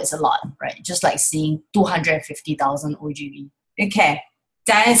big whole, it's a lot, right? Just like seeing 250,000 OGV. Okay.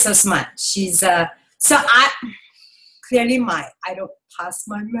 Diane's so smart. She's clearly I don't pass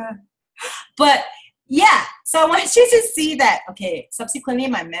my math. But yeah, so I want you to see that, okay, subsequently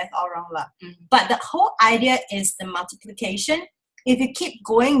my math all wrong lah. But the whole idea is the multiplication. If you keep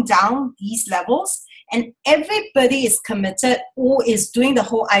going down these levels and everybody is committed or is doing the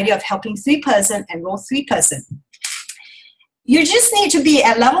whole idea of helping 3 persons enroll 3 persons, you just need to be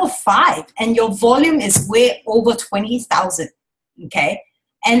at level 5 and your volume is way over 20,000, okay?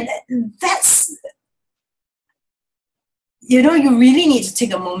 And that's, you know, you really need to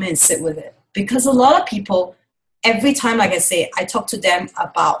take a moment and sit with it. Because a lot of people, every time, like I say, I talk to them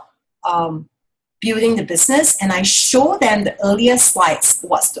about building the business and I show them the earlier slides,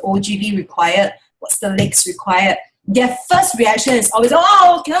 what's the OGV required, what's the legs required. Their first reaction is always,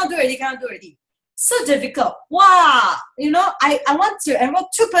 oh, cannot do it already. So difficult. Wow. You know, I want to enroll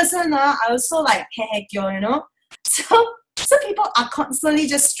 2 persons. I was so like, heck, you know. So people are constantly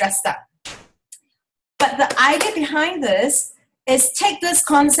just stressed out. But the idea behind this is take this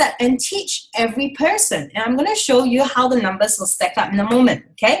concept and teach every person. And I'm going to show you how the numbers will stack up in a moment,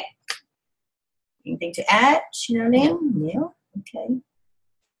 okay? Anything to add, Shinalin? No? Okay.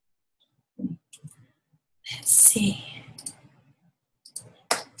 Let's see.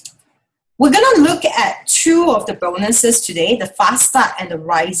 We're going to look at 2 of the bonuses today, the Fast Start and the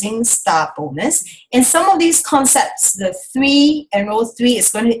Rising Star bonus. In some of these concepts, the 3, enroll 3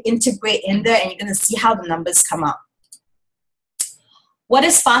 is going to integrate in there and you're going to see how the numbers come out. What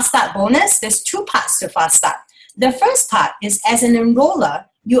is Fast Start bonus? There's 2 parts to Fast Start. The first part is as an enroller,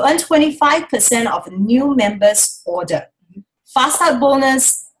 you earn 25% of a new member's order. Fast Start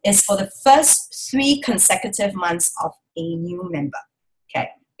bonus is for the first 3 consecutive months of a new member. Okay.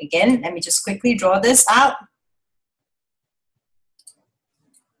 Again, let me just quickly draw this out.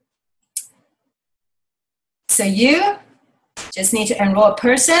 So you just need to enroll a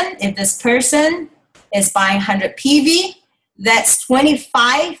person. If this person is buying 100 PV, that's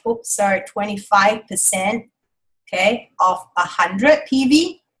 25%, okay, of 100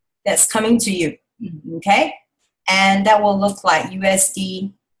 PV that's coming to you, okay? And that will look like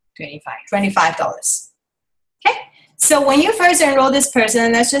USD $25. Okay? So when you first enroll this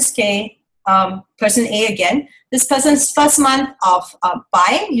person, let's just say person A again, this person's first month of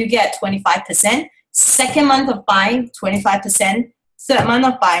buying, you get 25%. Second month of buying, 25%. Third month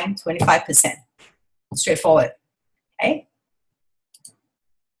of buying, 25%. Straightforward. Okay?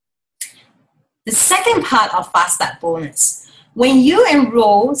 The second part of Fast Start bonus, when you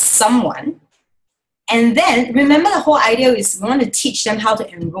enroll someone, and then remember the whole idea is we want to teach them how to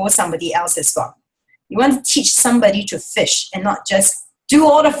enroll somebody else as well. You want to teach somebody to fish and not just do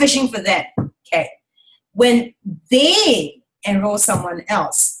all the fishing for them. Okay. When they enroll someone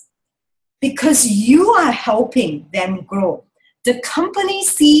else, because you are helping them grow, the company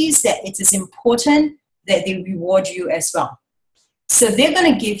sees that it is important that they reward you as well. So they're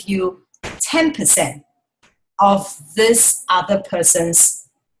going to give you 10% of this other person's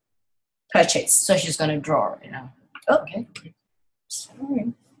purchase. So she's going to draw right now. Oh, Okay.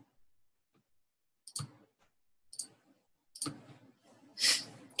 sorry.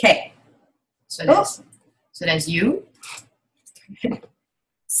 Okay. So that's you.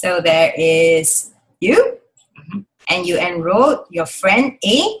 So there is you, and you enrolled your friend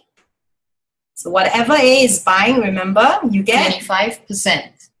A. So whatever A is buying, remember, you get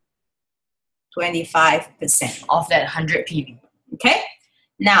 25% 25% of that 100 PV. Okay?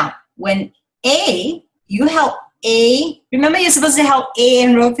 Now, when A, you help A, remember you're supposed to help A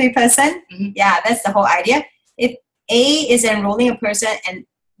enroll 3%? Yeah, that's the whole idea. If A is enrolling a person, and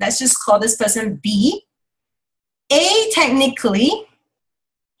let's just call this person B, A technically,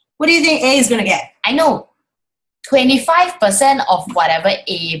 what do you think A is going to get? I know. 25% of whatever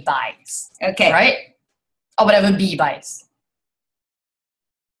A buys. Okay. Right? Or whatever B buys.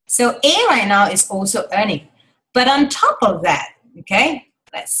 So A right now is also earning. But on top of that, okay,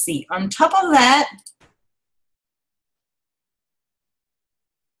 let's see. On top of that,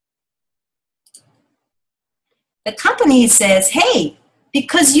 the company says, hey,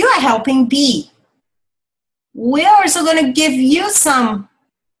 because you are helping B, we're also going to give you some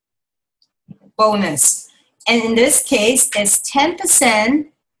bonus. And in this case, it's 10%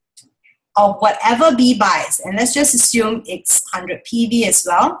 of whatever B buys. And let's just assume it's 100 PV as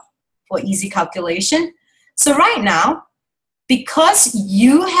well for easy calculation. So right now, because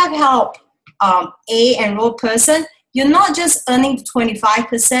you have helped A enrolled person, you're not just earning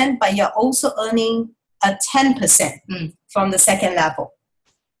 25%, but you're also earning a 10% from the second level.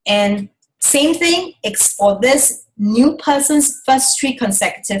 And same thing, it's for this new person's first 3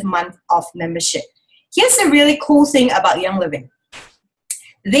 consecutive months of membership. Here's a really cool thing about Young Living.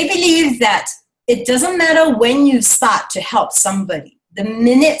 They believe that it doesn't matter when you start to help somebody. The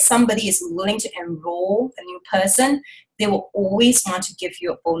minute somebody is willing to enroll a new person, they will always want to give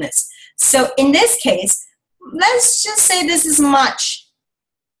you a bonus. So in this case, let's just say this is March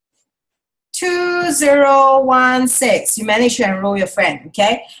 2016. You managed to enroll your friend,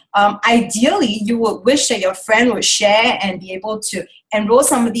 okay? Ideally, you would wish that your friend would share and be able to enroll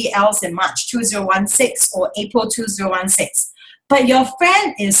somebody else in March 2016 or April 2016. But your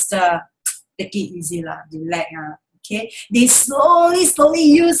friend is take it easy, relax, okay? They slowly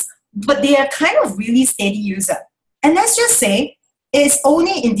use, but they are kind of really steady user. And let's just say it's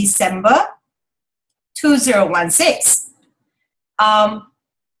only in December 2016.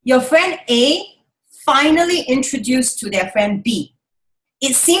 Your friend A finally introduced to their friend B.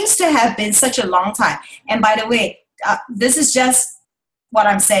 It seems to have been such a long time. And by the way, this is just what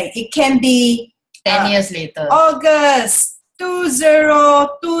I'm saying. It can be 10 years later. August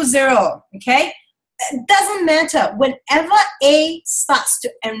 2020, okay? It doesn't matter. Whenever A starts to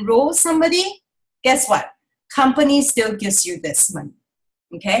enroll somebody, guess what? Company still gives you this money,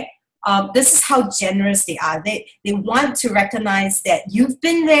 okay? This is how generous they are. They want to recognize that you've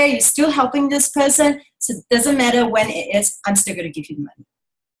been there, you're still helping this person, so it doesn't matter when it is, I'm still going to give you the money.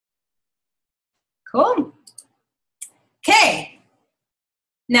 Cool. Okay.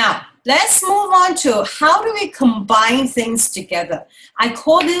 Now, let's move on to how do we combine things together. I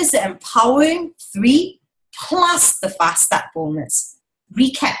call this the Empowering 3 plus the Fast Start bonus.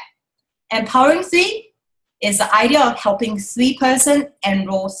 Recap. Empowering 3 is the idea of helping 3 person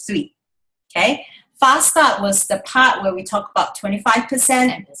enroll 3. Okay? Fast Start was the part where we talk about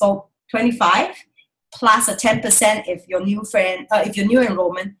 25% for 25 plus a 10% if your new friend, if your new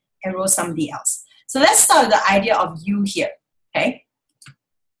enrollment enrolls somebody else. So let's start with the idea of you here. Okay?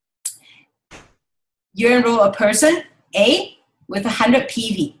 you enroll a person, A, with 100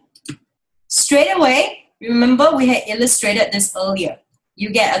 PV. Straight away, remember we had illustrated this earlier.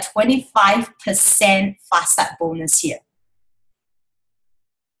 You get a 25% fast start bonus here.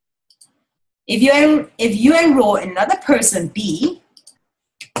 If you enroll another person, B,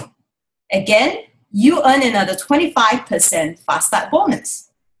 again, you earn another 25% fast start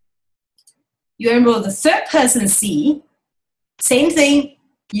bonus. You enroll the third person, C, same thing,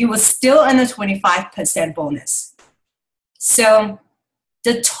 you will still earn a 25% bonus. So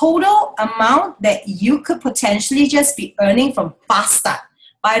the total amount that you could potentially just be earning from fast start.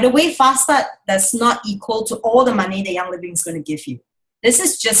 By the way, fast start does not equal to all the money that Young Living is going to give you. This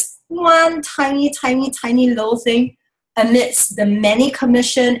is just one tiny little thing amidst the many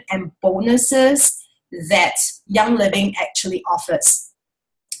commission and bonuses that Young Living actually offers.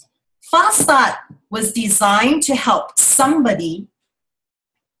 Fast Start was designed to help somebody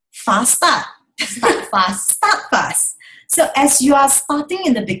fast start. Start fast. So as you are starting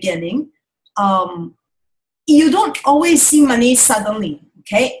in the beginning, you don't always see money suddenly,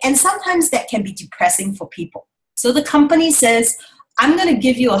 okay? And sometimes that can be depressing for people. So the company says, I'm going to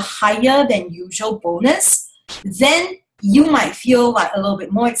give you a higher than usual bonus. Then you might feel like a little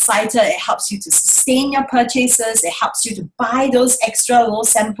bit more excited. It helps you to sustain your purchases. It helps you to buy those extra little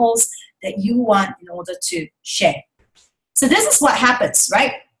samples that you want in order to share. So this is what happens,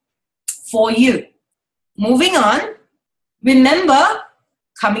 right? For you. Moving on, remember,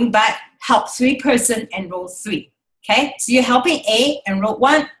 coming back, help 3 person, enroll 3. Okay? So you're helping A, enroll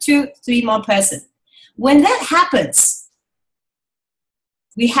 1, 2, 3 more person. When that happens,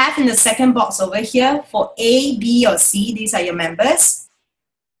 we have in the second box over here for A, B, or C, these are your members.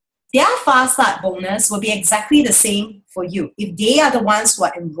 Their fast start bonus will be exactly the same for you. If they are the ones who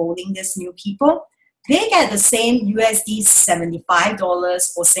are enrolling these new people, they get the same USD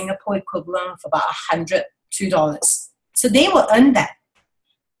 $75 or Singapore equivalent of about $102. So they will earn that.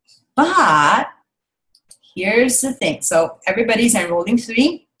 But here's the thing. So everybody's enrolling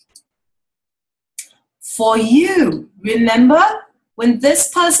 3. For you, remember, when this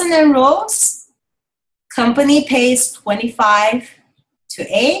person enrolls, company pays 25 to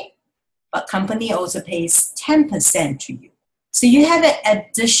A, but company also pays 10% to you. So you have an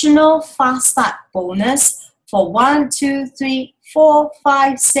additional fast start bonus for 1, 2, 3, 4,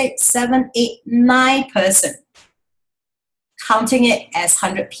 5, 6, 7, 8, 9 person. Counting it as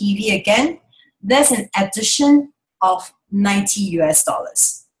 100 PV again, there's an addition of $90 US.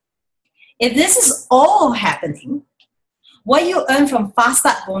 If this is all happening, what you earn from fast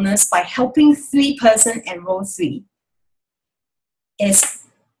start bonus by helping 3 person enroll 3 is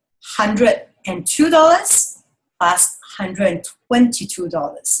 $102 plus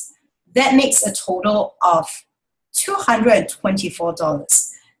 $122. That makes a total of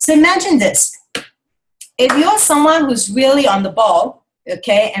 $224. So imagine this. If you're someone who's really on the ball,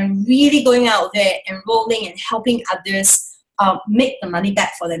 okay, and really going out there, enrolling and helping others make the money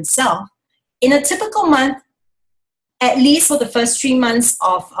back for themselves, in a typical month, at least for the first 3 months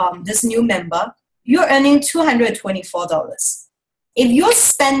of this new member, you're earning $224. If you're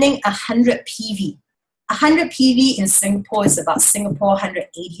spending 100 PV, 100 PV in Singapore is about Singapore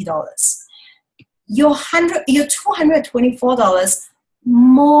 $180. Your $224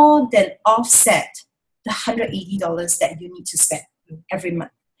 more than offset the $180 that you need to spend every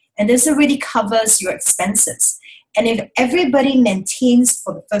month. And this already covers your expenses. And if everybody maintains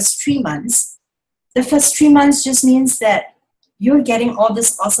for the first 3 months, the first 3 months just means that you're getting all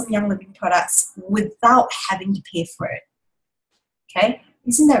these awesome Young Living products without having to pay for it. Okay?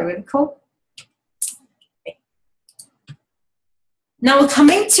 Isn't that really cool? Okay. Now we're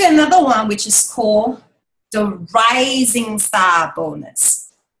coming to another one, which is called the Rising Star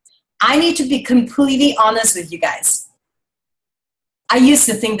Bonus. I need to be completely honest with you guys. I used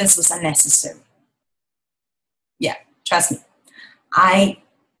to think this was unnecessary. Yeah, trust me.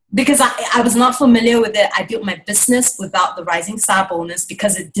 Because I was not familiar with it, I built my business without the Rising Star Bonus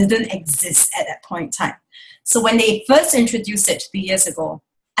because it didn't exist at that point in time. So when they first introduced it 3 years ago,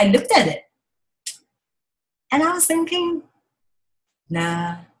 I looked at it and I was thinking,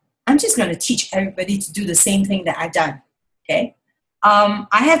 nah, I'm just going to teach everybody to do the same thing that I've done, okay? I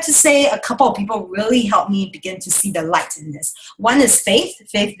have to say a couple of people really helped me begin to see the light in this. One is Faith.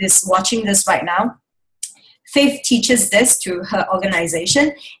 Faith is watching this right now. Faith teaches this to her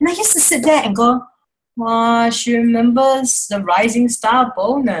organization. And I used to sit there and go, wow, she remembers the Rising Star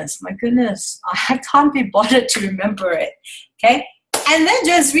Bonus. My goodness, I can't be bothered to remember it. Okay? And then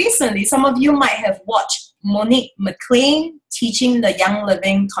just recently, some of you might have watched Monique McLean teaching the Young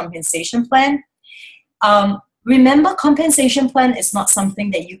Living Compensation Plan. Remember, compensation plan is not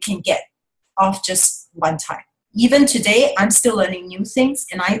something that you can get off just one time. Even today, I'm still learning new things,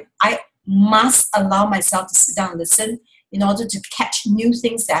 and I must allow myself to sit down and listen in order to catch new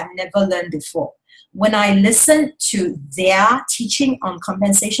things that I've never learned before. When I listen to their teaching on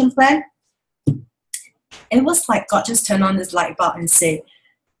compensation plan, it was like God just turned on this light bulb and said,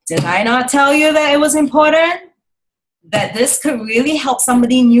 did I not tell you that it was important? That this could really help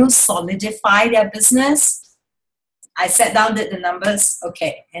somebody new solidify their business? I sat down, did the numbers,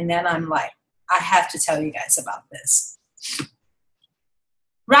 okay, and then I'm like, I have to tell you guys about this.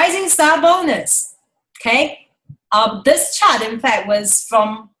 Rising Star Bonus, okay? This chart, in fact, was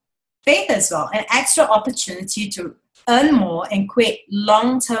from Faith as well, an extra opportunity to earn more and create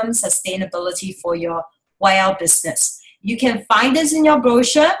long-term sustainability for your YL business. You can find this in your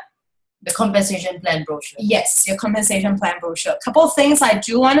brochure. The compensation plan brochure. Yes, your compensation plan brochure. A couple of things I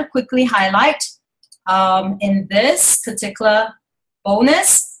do want to quickly highlight in this particular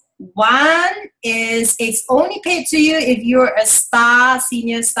bonus. One is it's only paid to you if you're a star,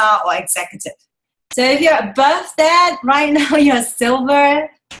 senior star, or executive. So if you're above that, right now you're silver.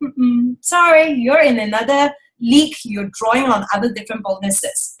 Sorry, you're in another league. You're drawing on other different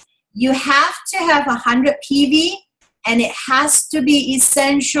bonuses. You have to have 100 PV, and it has to be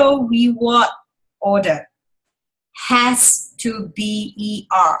essential reward order. Has to be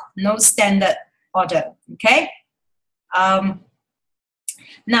ER, no standard order, okay?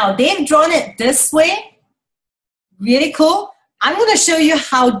 Now, they've drawn it this way. Really cool. I'm going to show you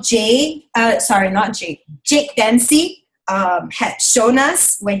how Jake Dancy had shown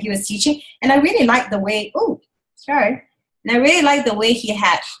us when he was teaching. And I really like the way, and I really like the way he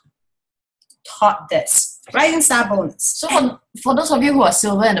had taught this. Rising Star Bonus. So for those of you who are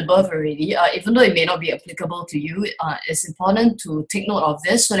silver and above already, even though it may not be applicable to you, it's important to take note of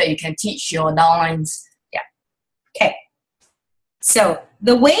this so that you can teach your downlines. Yeah. Okay. So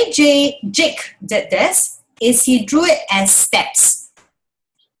the way Jake did this is he drew it as steps.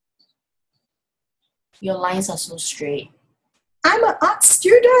 Your lines are so straight. I'm an art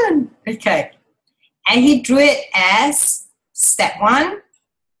student. Okay. And he drew it as step 1,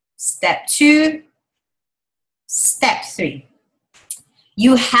 step 2, step 3.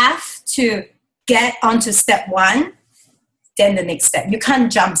 You have to get onto step 1, then the next step. You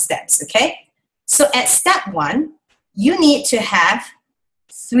can't jump steps, okay? So at step 1, you need to have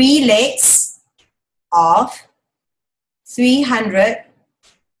 3 legs of 300,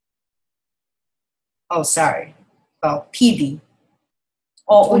 PV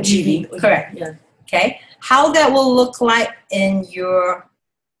or OGV, correct. Yeah. Okay, how that will look like in your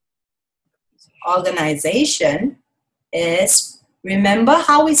organization is, remember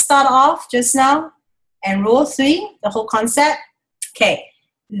how we start off just now and row 3, the whole concept? Okay,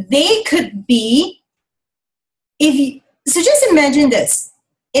 they could be, so just imagine this,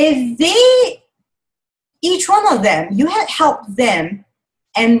 each one of them, you had helped them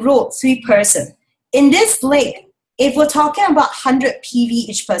enroll 3 person. In this leg, if we're talking about 100 PV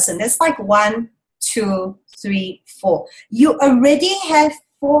each person, that's like 1, 2, 3, 4. You already have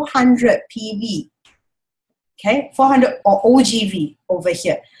 400 PV, okay? 400 or OGV over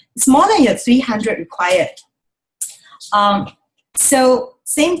here. It's more than your 300 required. So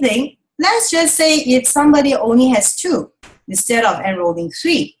same thing. Let's just say if somebody only has 2 instead of enrolling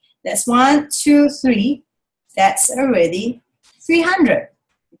 3. That's 1, 2, 3. That's already 300,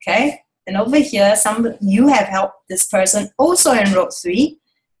 okay? And over here, you have helped this person also enroll 3.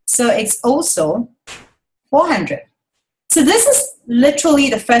 So it's also 400. So this is literally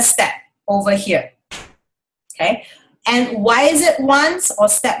the first step over here, okay? And why is it once or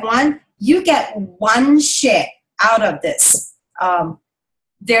step 1? You get 1 share out of this.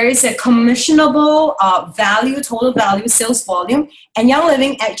 There is a commissionable value, total value, sales volume, and Young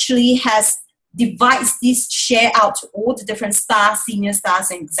Living actually divides this share out to all the different stars, senior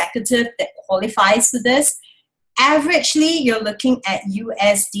stars, and executive that qualifies for this. Averagely, you're looking at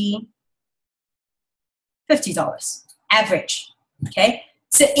USD $50, average, okay?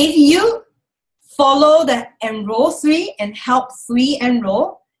 So if you follow the enroll 3 and help 3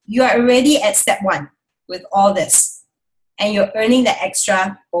 enroll, you are already at step 1 with all this. And you're earning the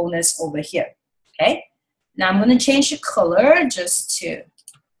extra bonus over here, okay? Now I'm going to change the color just to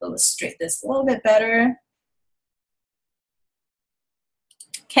illustrate this a little bit better.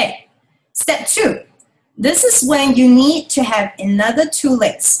 Okay, step 2. This is when you need to have another 2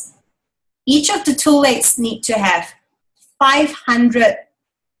 legs. Each of the 2 legs need to have 500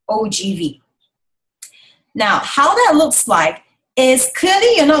 OGV. Now, how that looks like is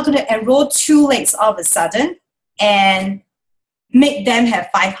clearly you're not going to enroll 2 legs all of a sudden and make them have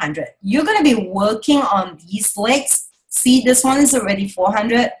 500. You're going to be working on these legs. See, this one is already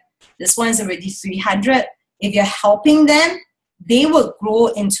 400. This one is already 300. If you're helping them, they will grow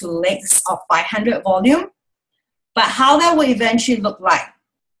into legs of 500 volume. But how that will eventually look like,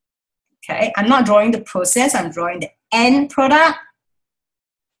 okay, I'm not drawing the process, I'm drawing the end product.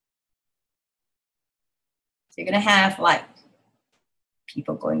 So you're going to have like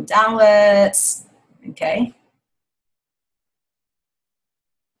people going downwards, okay?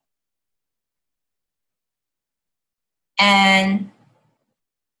 And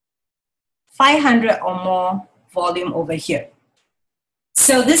 500 or more volume over here.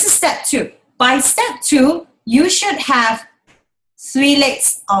 So this is step 2. By step 2, you should have 3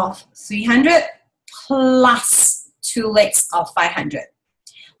 legs of 300 plus 2 legs of 500.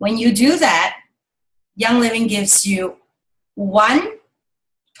 When you do that, Young Living gives you 1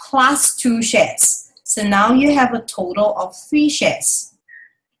 plus 2 shares. So now you have a total of 3 shares.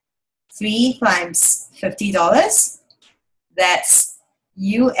 3 times $50, that's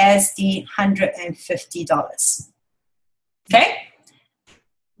USD $150. Okay?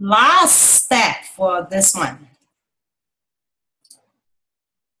 Last step for this one.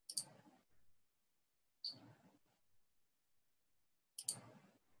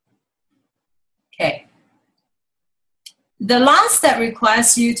 Okay. The last step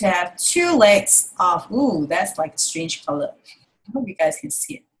requires you to have 2 legs of, ooh, that's like a strange color. I hope you guys can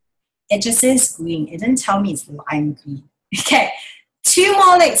see it. It just says green. It didn't tell me it's lime green. Okay. 2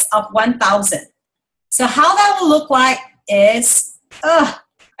 more legs of 1,000. So how that will look like is,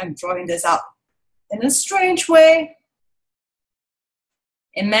 I'm drawing this out in a strange way.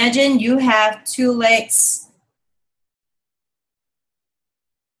 Imagine you have 2 legs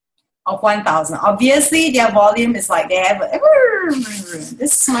of 1,000. Obviously, their volume is like they have a,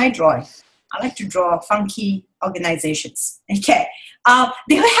 this is my drawing. I like to draw funky organizations. Okay.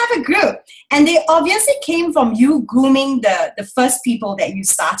 They will have a group, and they obviously came from you grooming the first people that you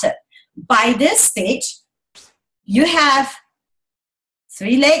started. By this stage, you have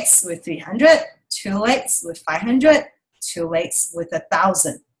 3 legs with 300, 2 legs with 500, 2 legs with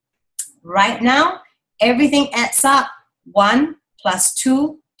 1,000. Right now, everything adds up. 1 plus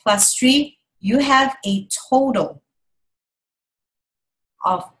 2 plus 3, you have a total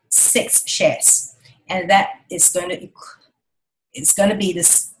of 6 shares, and that is going to be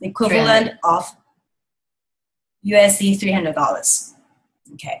this equivalent of USD $300.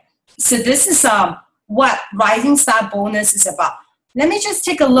 Okay, so this is what Rising Star Bonus is about. Let me just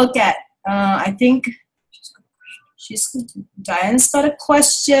take a look at. I think Diane's got a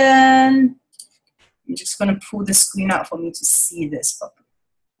question. I'm just going to pull the screen out for me to see this properly.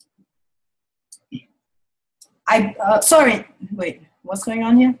 Sorry, wait, what's going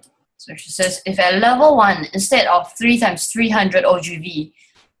on here? So she says, if at level 1, instead of 3 times 300 OGV,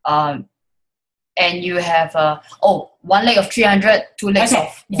 and you have 1 leg of 300, 2 legs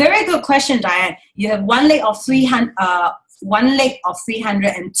of... Yeah. Very good question, Diane. You have 1 leg of 300, 1 leg of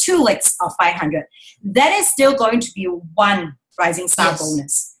 300 and 2 legs of 500. That is still going to be 1 Rising Star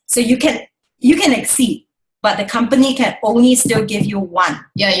bonus. So you can exceed, but the company can only still give you 1.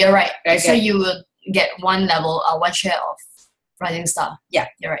 Yeah, you're right. So you will get 1 level, 1 share of Rising Star. Yeah,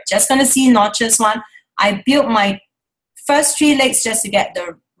 you're right. Just gonna see notches one. I built my first 3 legs just to get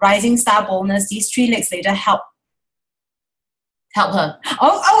the Rising Star bonus. These 3 legs later help her.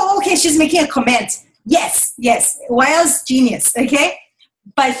 Oh, okay. She's making a comment. Yes. Wild's genius. Okay.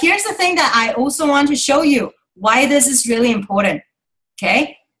 But here's the thing that I also want to show you why this is really important.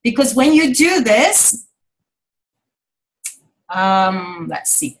 Okay. Because when you do this,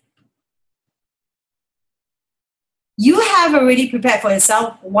 let's see. You have already prepared for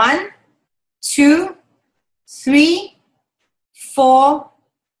yourself 1, 2, 3, 4,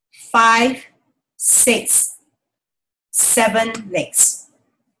 5, 6, 7 legs.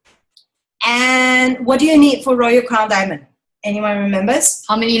 And what do you need for Royal Crown Diamond? Anyone remembers?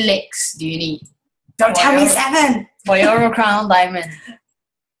 How many legs do you need? Don't tell me 7. For Royal Crown Diamond.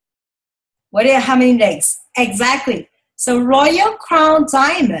 How many legs? Exactly. So Royal Crown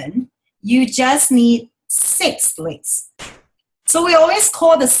Diamond, you just need 6 legs. So we always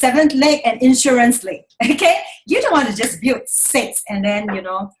call the 7th leg an insurance leg. Okay? You don't want to just build 6 and then,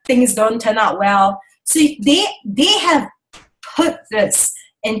 things don't turn out well. So they have put this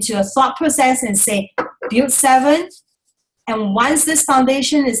into a thought process and say, build 7, and once this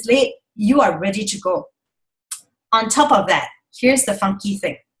foundation is laid, you are ready to go. On top of that, here's the funky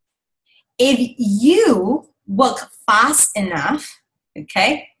thing. If you work fast enough,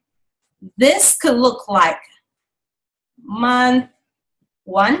 okay, this could look like month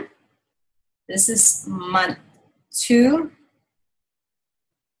 1. This is month 2.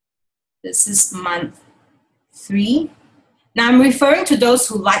 This is month 3. Now, I'm referring to those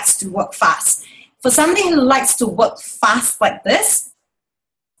who likes to work fast. For somebody who likes to work fast like this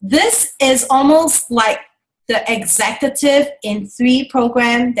is almost like the Executive in 3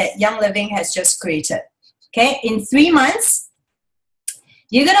 program that Young Living has just created. Okay, in 3 months,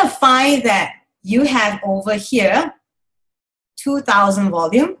 you're going to find that you have over here 2,000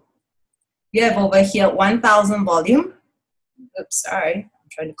 volume. You have over here 1,000 volume. Oops, sorry. I'm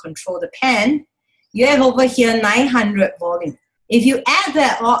trying to control the pen. You have over here 900 volume. If you add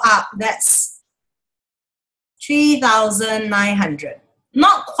that all up, that's 3,900.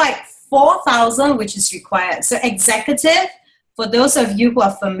 Not quite 4,000, which is required. So Executive, for those of you who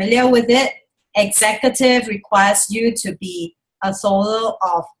are familiar with it, Executive requires you to be a total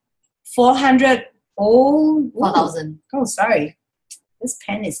of 400. 4,000. Oh, sorry. This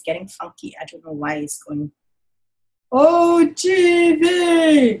pen is getting funky. I don't know why it's going. OGV.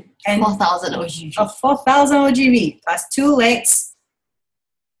 And 4,000 OGV. 4,000 OGV plus 2 legs.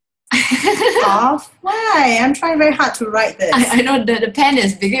 Off. Why? I'm trying very hard to write this. I know the pen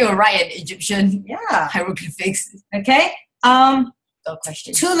is bigger. You write in Egyptian hieroglyphics. Okay. No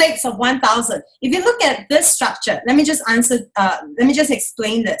question. 2 legs of 1,000. If you look at this structure, let me just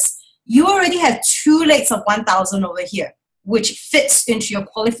explain this. You already have 2 legs of 1,000 over here, which fits into your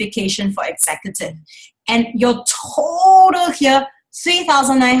qualification for Executive. And your total here,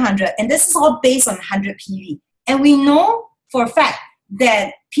 3,900. And this is all based on 100 PV. And we know for a fact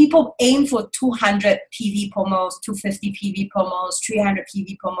that people aim for 200 PV promos, 250 PV promos, 300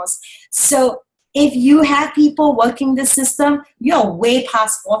 PV promos. So if you have people working the system, you're way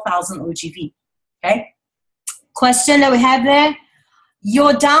past 4,000 OGV. Okay? Question that we have there.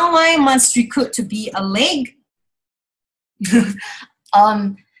 Your downline must recruit to be a leg.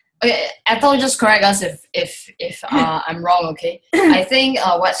 Okay, Ethel, just correct us if I'm wrong. Okay, I think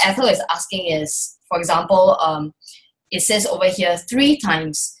what Ethel is asking is, for example, it says over here 3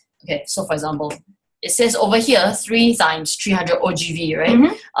 times. Okay, so for example, it says over here 3 times 300 OGV, right?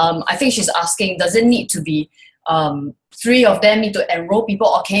 Mm-hmm. I think she's asking, does it need to be 3 of them need to enroll people,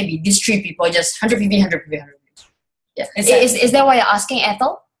 or can it be these 3 people just 100 PV, 100 PV, 100 PV? Yeah. Is that why you're asking,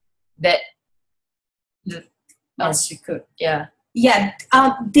 Ethel? That must recruit. Yeah. Yeah.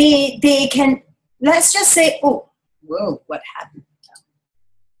 They can. Let's just say. Oh, whoa! What happened?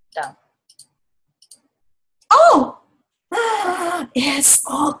 Down. Oh, it's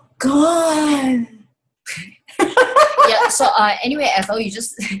all gone. Yeah. So anyway, Ethel, you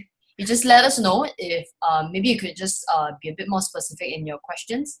just let us know if maybe you could just be a bit more specific in your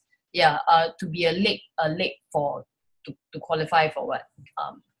questions. Yeah. To be a leg for to qualify for what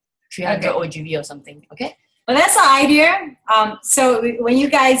 300 OGV or something. Okay. Well, that's the idea. So when you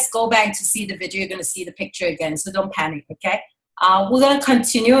guys go back to see the video, you're going to see the picture again. So don't panic, okay? We're going to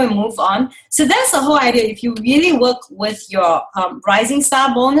continue and move on. So that's the whole idea. If you really work with your Rising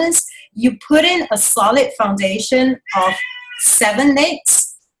Star bonus, you put in a solid foundation of 7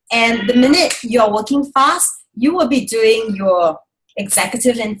 legs. And the minute you're working fast, you will be doing your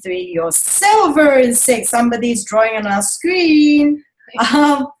Executive in 3, your Silver in 6. Somebody's drawing on our screen.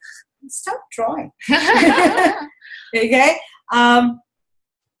 Stop drawing. Okay.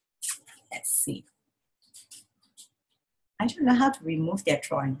 Let's see. I don't know how to remove their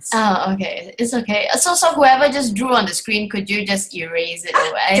drawings. Oh, okay. It's okay. So whoever just drew on the screen, could you just erase it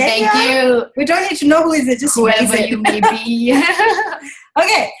away? Thank you. We don't need to know who is it. Just whoever you may be.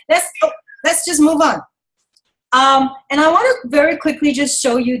 Okay. Let's just move on. And I want to very quickly just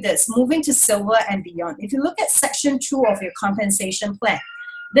show you this, moving to Silver and beyond. If you look at section 2 of your compensation plan,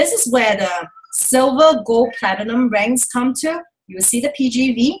 this is where the Silver, Gold, Platinum ranks come to. You will see the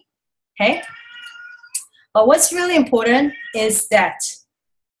PGV, okay? But what's really important is that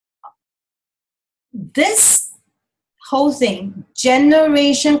this whole thing,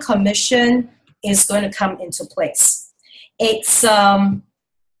 generation commission, is going to come into place. It's the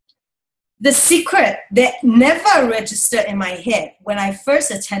secret that never registered in my head when I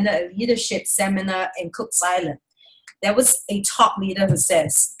first attended a leadership seminar in Cook's Island. There was a top leader who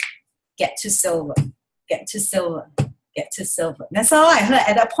says, get to silver, get to silver, get to silver. That's all I heard.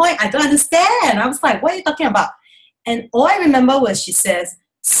 At that point, I don't understand. I was like, what are you talking about? And all I remember was she says,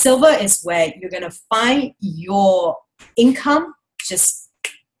 silver is where you're going to find your income just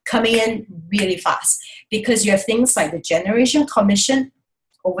coming in really fast, because you have things like the generation commission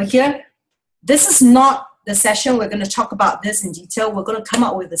over here. This is not the session. We're going to talk about this in detail. We're going to come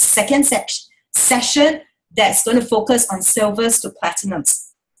up with a second session that's going to focus on silvers to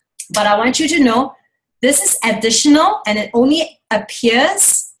platinums. But I want you to know this is additional, and it only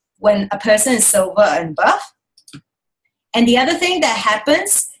appears when a person is silver and above. And the other thing that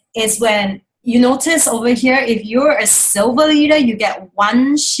happens is when you notice over here, if you're a silver leader, you get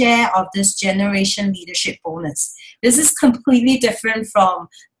 1 share of this generation leadership bonus. This is completely different from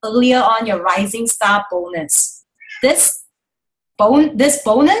earlier on your rising star bonus. This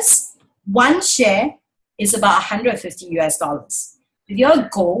bonus, 1 share is about 150 US dollars. If you're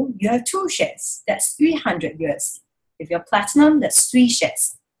gold, you have 2 shares. That's 300 USD. If you're platinum, that's 3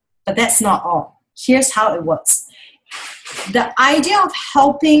 shares. But that's not all. Here's how it works. The idea of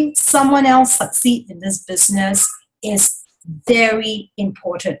helping someone else succeed in this business is very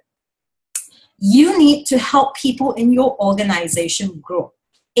important. You need to help people in your organization grow.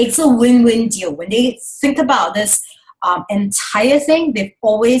 It's a win-win deal. When they think about this entire thing, they've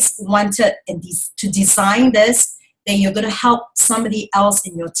always wanted to design this, that you're going to help somebody else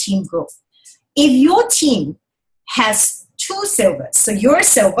in your team grow. If your team has 2 silvers, so you're a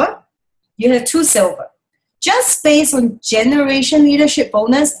silver, you have 2 silver. Just based on generation leadership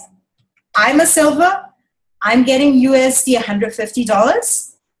bonus, I'm a silver, I'm getting USD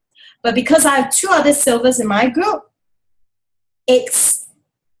 $150. But because I have 2 other silvers in my group, it's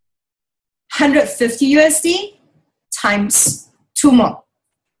 150 USD times 2 more.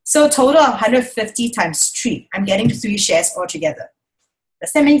 So total of 150 times 3. I'm getting 3 shares altogether.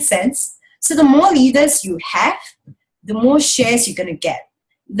 Does that make sense? So the more leaders you have, the more shares you're going to get.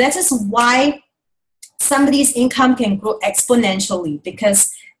 That is why somebody's income can grow exponentially,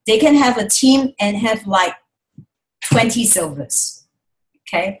 because they can have a team and have like 20 silvers.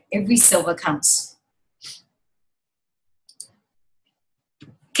 Okay, every silver counts.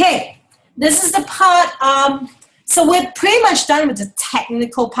 Okay, this is the part, so we're pretty much done with the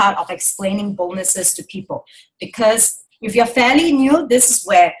technical part of explaining bonuses to people, because if you're fairly new, this is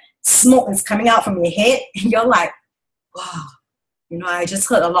where smoke is coming out from your head and you're like, wow, you know, I just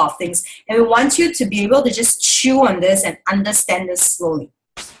heard a lot of things. And we want you to be able to just chew on this and understand this slowly.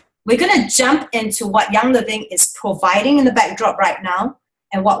 We're going to jump into what Young Living is providing in the backdrop right now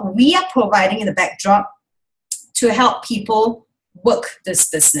and what we are providing in the backdrop to help people work this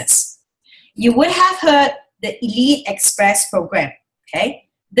business. You would have heard the Elite Express program, okay?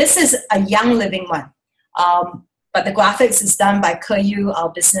 This is a Young Living one, but the graphics is done by Keryu, our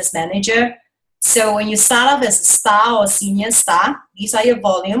business manager. So when you start off as a star or senior star, these are your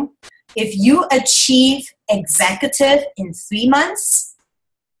volume. If you achieve executive in 3 months,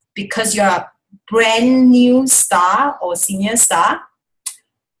 because you're a brand new star or senior star,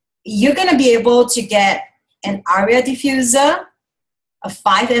 you're going to be able to get an Aria diffuser, a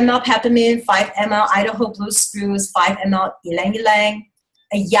 5 ml peppermint, 5 ml Idaho blue spruce, 5 ml ylang ylang,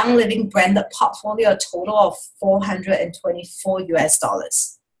 a Young Living branded portfolio, a total of 424 US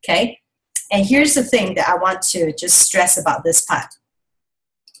dollars. Okay? And here's the thing that I want to just stress about this part.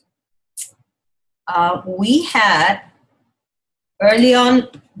 We had, early on,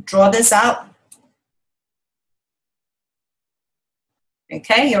 draw this out.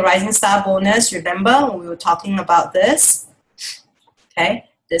 Okay, your Rising Star bonus, remember we were talking about this. Okay,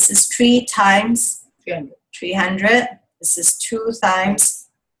 this is 3 times 300. This is 2 times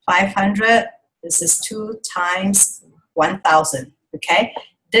 500. This is 2 times 1,000. Okay,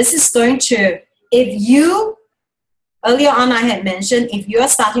 this is going to, if you, earlier on I had mentioned, if you are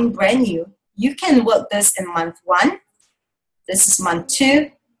starting brand new, you can work this in month 1. This is month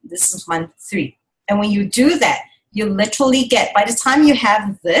 2. This is month 3. And when you do that, you literally get, by the time you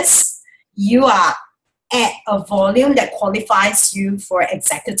have this, you are at a volume that qualifies you for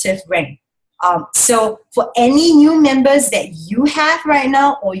executive rank. So for any new members that you have right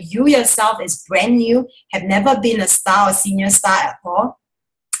now, or you yourself is brand new, have never been a star or senior star at all,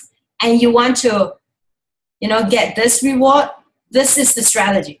 and you want to, you know, get this reward, this is the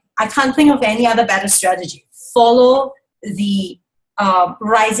strategy. I can't think of any other better strategy. Follow the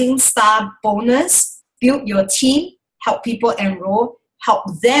Rising Star bonus, build your team, help people enroll, help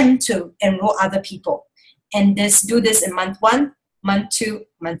them to enroll other people. And do this in month 1, month 2,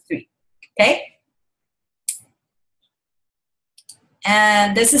 month 3. Okay?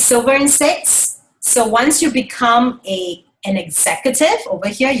 And this is silver in 6. So once you become an executive, over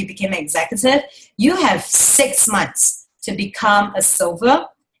here you became an executive, you have 6 months to become a silver,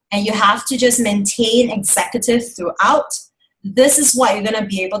 and you have to just maintain executive throughout. This is what you're going to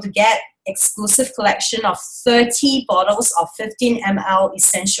be able to get: exclusive collection of 30 bottles of 15 ml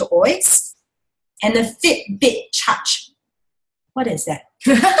essential oils and a Fitbit charge. What is that?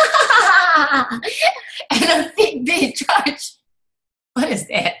 And a Fitbit charge. What is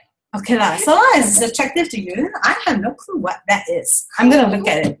that? Okay, so long as it's attractive to you, I have no clue what that is. I'm going to look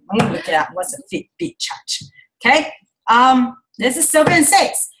at it. I'm going to look it up. What's a Fitbit charge? Okay. This is silver in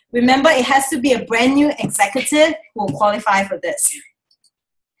 6. Remember, it has to be a brand new executive who will qualify for this.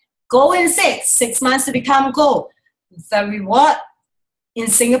 Gold in 6 months to become gold. The reward in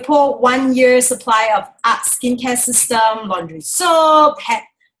Singapore, 1 year supply of Art skincare system, laundry soap.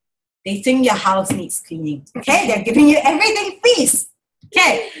 They think your house needs cleaning. Okay, they're giving you everything free.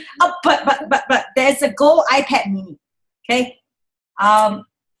 Okay, but there's a gold iPad mini. Okay,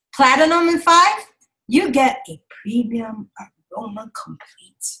 platinum in 5, you get a premium aroma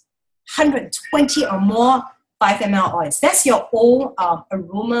complete, 120 or more 5 ml oils. That's your own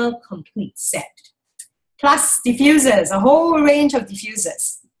aroma complete set. Plus diffusers, a whole range of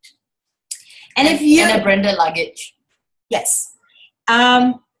diffusers. And if you and a branded luggage. Yes.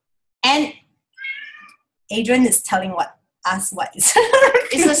 And Adrian is telling us what is.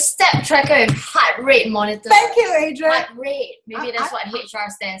 It's a step tracker and heart rate monitor. Thank you, Adrian. Heart rate. Maybe that's what HR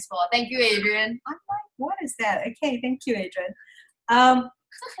stands for. Thank you, Adrian. I'm like, what is that? Okay, thank you, Adrian.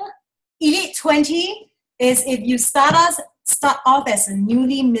 Elite 20 is if you start off as a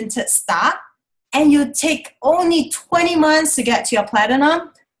newly minted star and you take only 20 months to get to your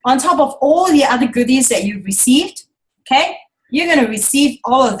platinum, on top of all the other goodies that you've received, okay, you're going to receive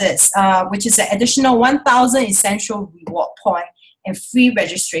all of this, which is an additional 1,000 essential reward point and free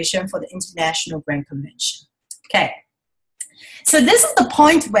registration for the International Brand Convention. Okay, so this is the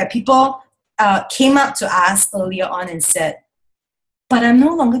point where people came up to us earlier on and said, but I'm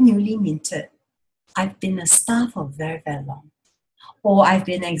no longer newly minted. I've been a star for very, very long. Or I've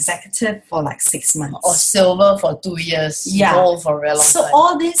been an executive for like 6 months. Or silver for 2 years. Yeah. Gold for a very long so time.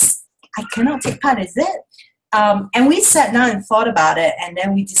 All this, I cannot take part, is it? And we sat down and thought about it, and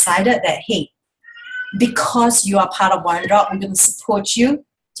then we decided that, hey, because you are part of ONEDROP, we're going to support you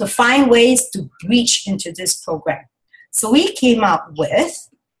to find ways to breach into this program. So we came up with,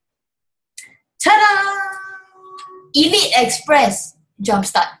 ta-da! Elite Express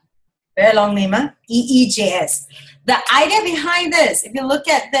Jumpstart. Very long name, huh? EEJS. The idea behind this, if you look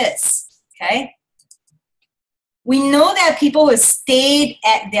at this, okay, we know that people who stayed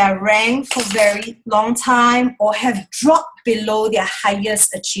at their rank for a very long time or have dropped below their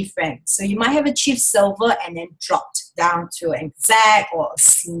highest achieved rank. So you might have achieved silver and then dropped down to an exec or a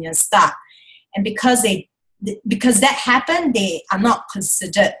senior star. And because that happened, they are not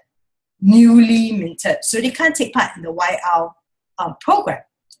considered newly minted. So they can't take part in the YL program.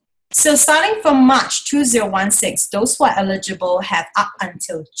 So starting from March 2016, those who are eligible have up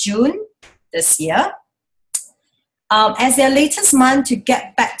until June this year as their latest month to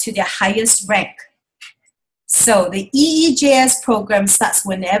get back to their highest rank. So the EEJS program starts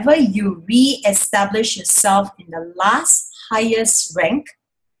whenever you re-establish yourself in the last highest rank,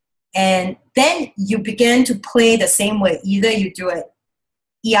 and then you begin to play the same way. Either you do it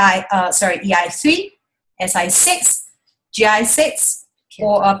EI3, SI6, GI6,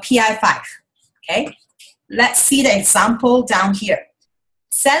 or a PI5. Okay, let's see the example down here.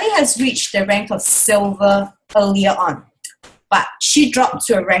 Sally has reached the rank of silver earlier on, but she dropped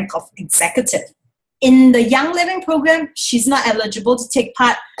to a rank of executive. In the Young Living program, she's not eligible to take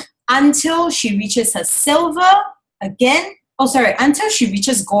part until she reaches her silver again. Oh, sorry, until she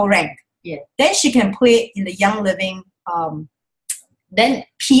reaches gold rank. Yeah. Then she can play in the Young Living then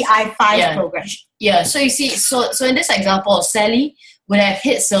PI5 program. Yeah, so you see, so in this example, Sally would have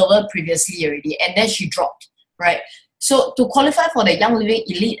hit silver previously already, and then she dropped, right? So to qualify for the Young Living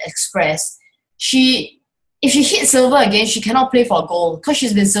Elite Express, if she hits silver again, she cannot play for gold because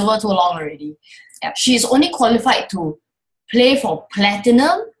she's been silver too long already. Yeah. She's only qualified to play for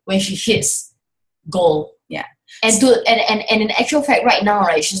platinum when she hits gold. Yeah. And in actual fact, right now,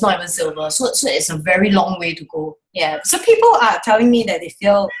 right, she's not even silver. So it's a very long way to go. Yeah. So people are telling me that they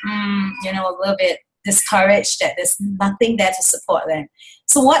feel, a little bit discouraged, that there's nothing there to support them.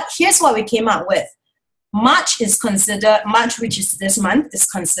 So here's what we came up with. March, which is this month, is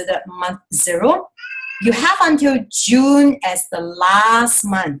considered month 0. You have until June as the last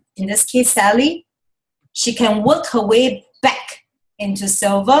month. In this case, Sally, she can work her way back into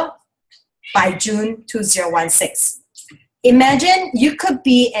silver by June 2016. Imagine you could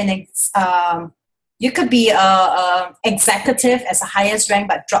be an executive as the highest rank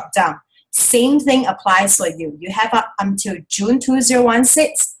but drop down. Same thing applies for you. You have up until June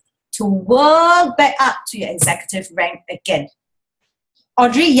 2016 to work back up to your executive rank again.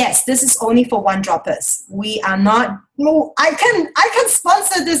 Audrey, yes, this is only for ONEDROPers. We are not. No, I can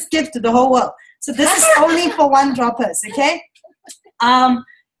sponsor this gift to the whole world. So this is only for ONEDROPers. Okay.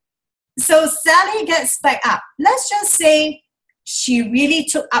 So Sally gets back up. Let's just say she really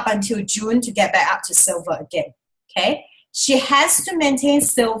took up until June to get back up to silver again. Okay. She has to maintain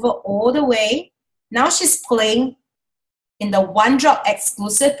silver all the way. Now she's playing in the ONEDROP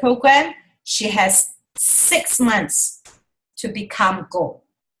exclusive program. She has 6 months to become gold.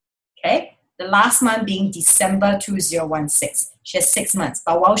 Okay, the last month being December 2016. She has 6 months.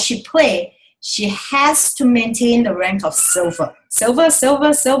 But while she plays, she has to maintain the rank of silver. Silver,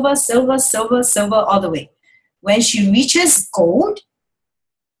 silver, silver, silver, silver, silver, all the way. When she reaches gold,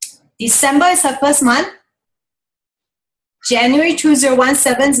 December is her first month. January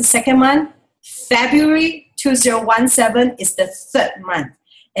 2017 is the second month. February 2017 is the third month.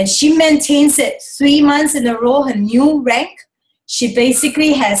 And she maintains it 3 months in a row, her new rank. She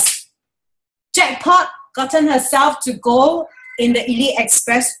basically has jackpot, gotten herself to go in the Elite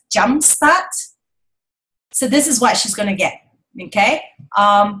Express Jumpstart. So this is what she's going to get. Okay?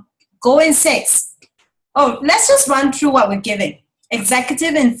 Go in 6. Oh, let's just run through what we're giving.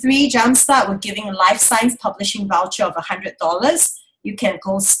 Executive in 3 Jumpstart, we're giving a Life Science Publishing voucher of $100. You can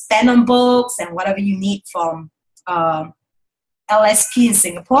go spend on books and whatever you need from LSP in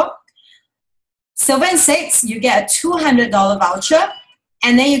Singapore. Silver in 6, you get a $200 voucher,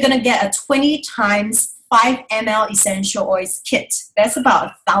 and then you're going to get a 20 times 5 ml essential oils kit. That's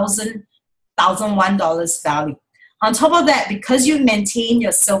about $1,001 value. On top of that, because you maintain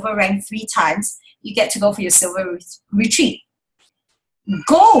your silver rank 3 times, you get to go for your silver retreat.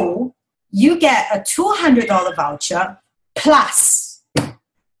 Gold, you get a $200 voucher plus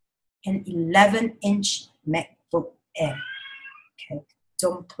an 11-inch MacBook Air. Okay,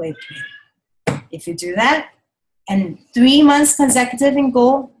 don't play. If you do that, and 3 months consecutive in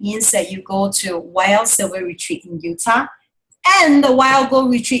gold means that you go to Wild Silver Retreat in Utah and the Wild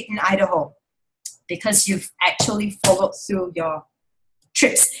Gold Retreat in Idaho because you've actually followed through your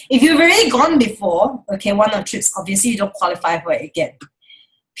trips. If you've already gone before, okay, one of the trips, obviously you don't qualify for it again.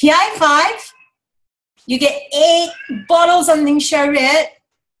 PI 5, you get 8 bottles of Ningxia Red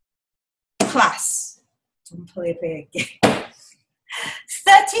plus, don't play again,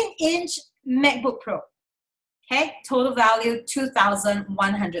 13-inch MacBook Pro. Okay, total value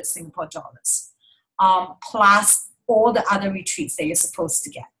 2,100 Singapore dollars, plus all the other retreats that you're supposed to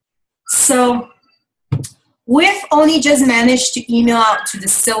get. So we've only just managed to email out to the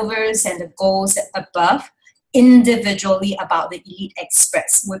silvers and the golds above individually about the Elite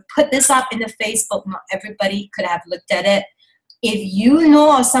Express. We put this up in the Facebook. Not everybody could have looked at it. If you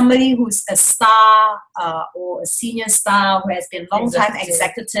know of somebody who's a star or a senior star who has been long-time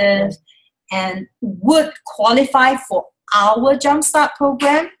executive and would qualify for our Jumpstart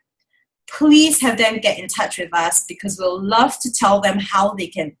program, please have them get in touch with us because we'll love to tell them how they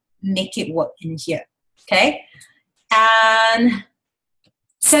can make it work in here. Okay? And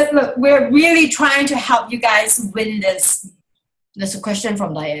so look, we're really trying to help you guys win this. There's a question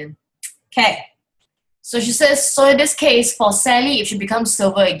from Diane. Okay. So she says, so in this case, for Sally, if she becomes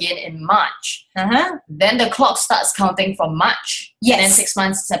silver again in March, then the clock starts counting from March. Yes. And then 6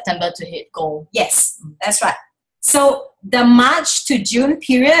 months, September to hit gold. Yes, that's right. So the March to June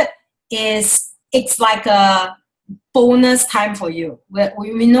period it's like a bonus time for you.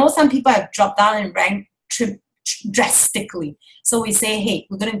 We know some people have dropped down in rank drastically. So we say, hey,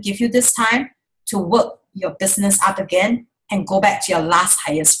 we're going to give you this time to work your business up again and go back to your last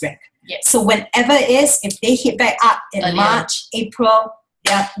highest rank. Yes. So whenever it is, if they hit back up in March, April,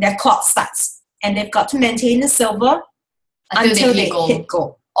 their clock starts. And they've got to maintain the silver until they hit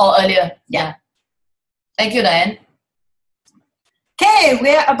gold. Or earlier. Yeah. Thank you, Diane. Okay,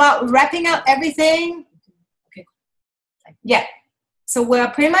 we're about wrapping up everything. Okay. Yeah. So we're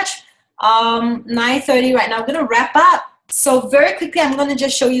pretty much 9:30 right now. I'm going to wrap up. So very quickly, I'm going to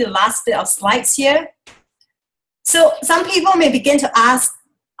just show you the last bit of slides here. So some people may begin to ask,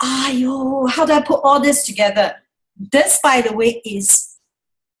 how do I put all this together? This, by the way, is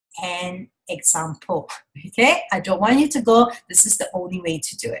an example. Okay? I don't want you to go, this is the only way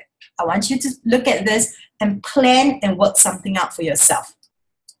to do it. I want you to look at this and plan and work something out for yourself.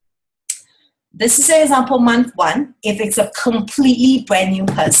 This is an example month 1 if it's a completely brand new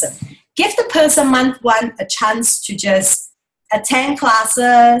person. Give the person month 1 a chance to just attend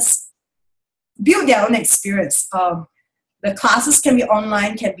classes, build their own experience. The classes can be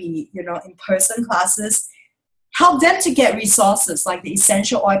online, can be in-person classes. Help them to get resources like the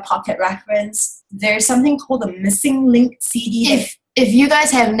Essential Oil Pocket Reference. There's something called the Missing Link CD. If you guys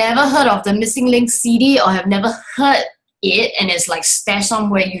have never heard of the Missing Link CD or have never heard it and it's like stashed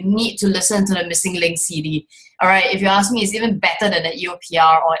somewhere, you need to listen to the Missing Link CD. All right, if you ask me, it's even better than the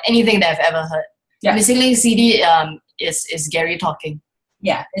EOPR or anything that I've ever heard. Yeah. Missing Link CD is Gary talking.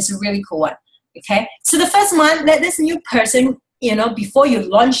 Yeah, it's a really cool one. Okay, so the first month, let this new person, before you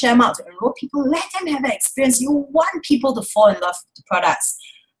launch them out to enroll people, let them have an experience. You want people to fall in love with the products.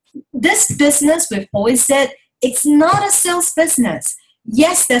 This business, we've always said, it's not a sales business.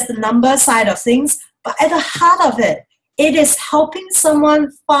 Yes, there's the number side of things, but at the heart of it, It is helping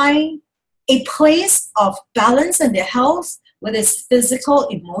someone find a place of balance in their health, whether it's physical,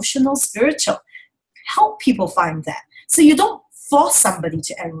 emotional, spiritual. Help people find that. So you don't force somebody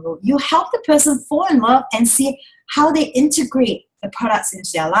to enroll. You help the person fall in love and see how they integrate the products into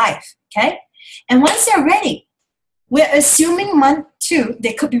their life, okay? And once they're ready, we're assuming month 2,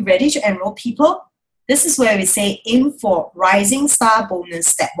 they could be ready to enroll people. This is where we say aim for rising star bonus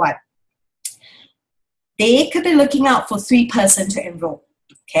step 1. They could be looking out for 3 persons to enroll,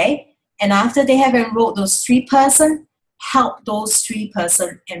 okay? And after they have enrolled those 3 persons, help those 3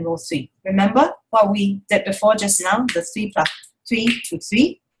 persons enroll 3. Remember what we did before just now, the 3 plus 3 to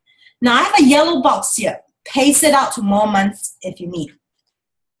 3? Now I have a yellow box here. Paste it out to more months if you need.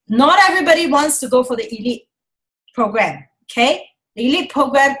 Not everybody wants to go for the elite program, okay? The elite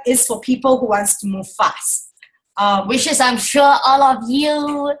program is for people who wants to move fast. Which is, I'm sure, all of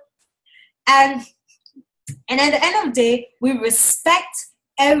you. And at the end of the day, we respect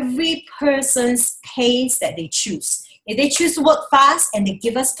every person's pace that they choose. If they choose to work fast and they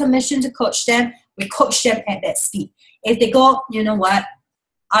give us permission to coach them, we coach them at that speed. If they go, you know what,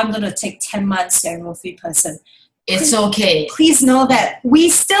 I'm going to take 10 months to enroll 3 persons. It's okay. Please know that we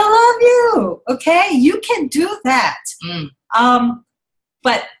still love you, okay? You can do that.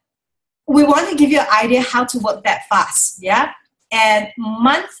 But we want to give you an idea how to work that fast, yeah? And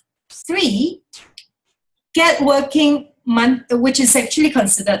month 3, get working month, which is actually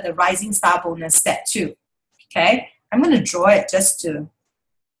considered the rising star bonus step 2, okay? I'm going to draw it just to...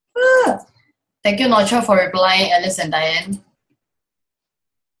 Thank you, Nocha, for replying, Alice and Diane.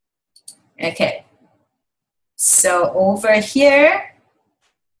 Okay. So over here,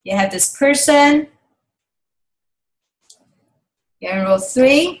 you have this person. You enroll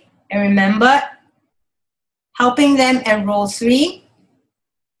 3. And remember, helping them enroll 3.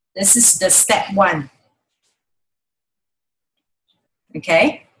 This is the step 1.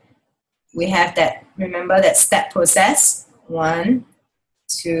 Okay. We have that, remember that step process. 1,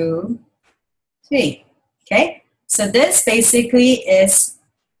 2, 3. Okay. So this basically is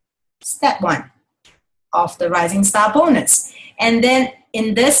step 1 of the Rising Star bonus. And then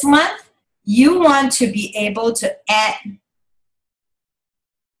in this month, you want to be able to add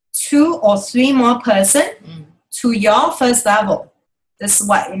 2 or 3 more persons to your first level. This is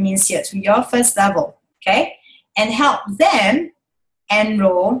what it means here, to your first level, okay? And help them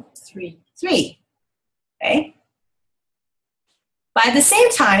enroll 3, okay? But at the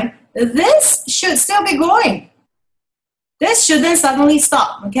same time, this should still be growing. This shouldn't suddenly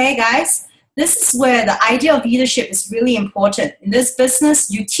stop, okay, guys? This is where the idea of leadership is really important. In this business,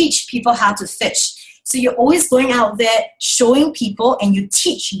 you teach people how to fish. So you're always going out there showing people, and you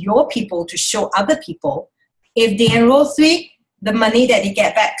teach your people to show other people. If they enroll 3, the money that they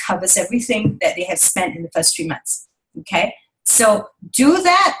get back covers everything that they have spent in the first 3 months, okay? So do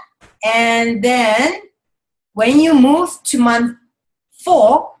that, and then when you move to month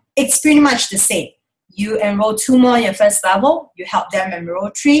 4, it's pretty much the same. You enroll 2 more in your first level, you help them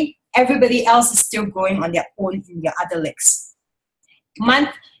enroll 3. Everybody else is still growing on their own in their other legs.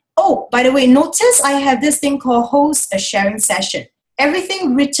 Oh, by the way, notice I have this thing called host a sharing session.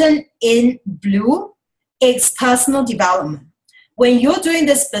 Everything written in blue is personal development. When you're doing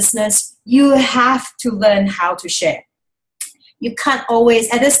this business, you have to learn how to share. You can't always,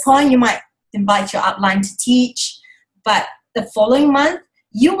 at this point, you might invite your upline to teach, but the following month,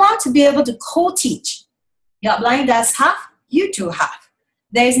 you want to be able to co-teach. Your upline does half, you do half.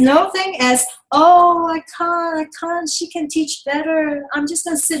 There's no thing as, oh, I can't, she can teach better. I'm just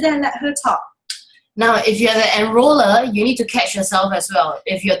going to sit there and let her talk. Now, if you're the enroller, you need to catch yourself as well.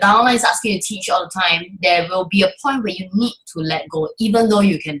 If your downline is asking you to teach all the time, there will be a point where you need to let go, even though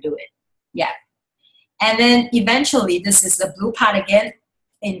you can do it. Yeah. And then eventually, this is the blue part again,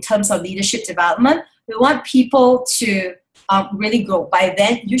 in terms of leadership development. We want people to really grow. By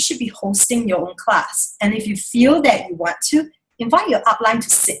then, you should be hosting your own class. And if you feel that you want to, invite your upline to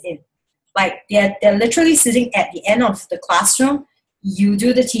sit in. Like they're literally sitting at the end of the classroom. You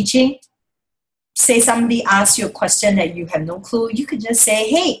do the teaching. Say somebody asks you a question that you have no clue. You could just say,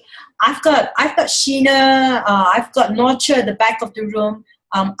 hey, I've got Sheena, I've got Norcha at the back of the room.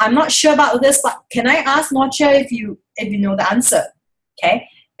 I'm not sure about this, but can I ask Norcha if you know the answer? Okay,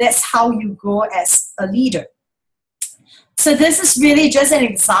 that's how you grow as a leader. So this is really just an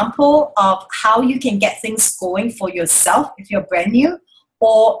example of how you can get things going for yourself if you're brand new,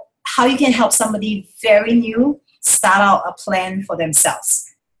 or how you can help somebody very new start out a plan for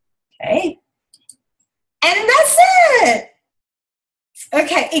themselves. Okay, and that's it.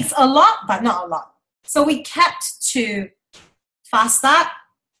 Okay, it's a lot, but not a lot. So we kept to fast start,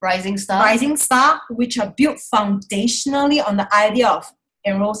 Rising Star. Rising Star, which are built foundationally on the idea of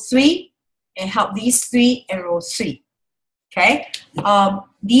enroll 3 and help these 3 enroll 3. Okay?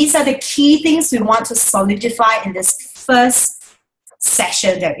 These are the key things we want to solidify in this first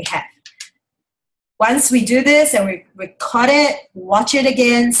session that we have. Once we do this and we record it, watch it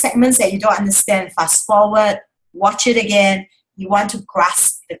again, segments that you don't understand, fast forward, watch it again. You want to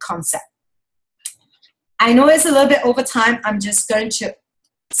grasp the concept. I know it's a little bit over time. I'm just going to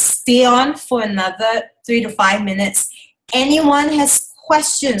stay on for another 3 to 5 minutes. Anyone has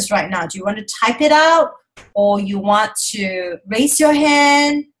questions right now? Do you want to type it out or you want to raise your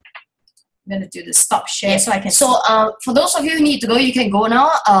hand? I'm going to do the stop share so I can. So for those of you who need to go, you can go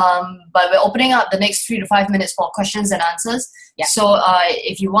now. But we're opening up the next 3 to 5 minutes for questions and answers. Yeah. So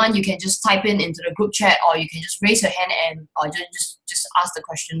if you want, you can just type into the group chat, or you can just raise your hand and or just ask the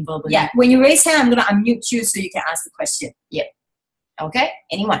question verbally. Yeah. When you raise hand, I'm going to unmute you so you can ask the question. Yeah. Okay.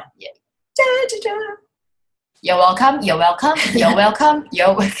 Anyone? Yeah. Da, da, da. You're welcome. You're welcome. You're welcome.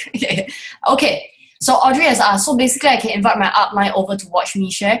 You're welcome. Okay. So Audrey has asked, so basically I can invite my upline over to watch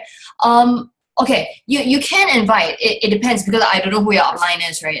me share. Okay, you can invite, it depends because I don't know who your upline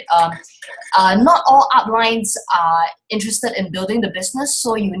is, right? Not all uplines are interested in building the business,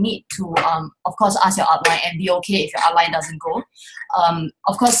 so you need to, of course, ask your upline and be okay if your upline doesn't go.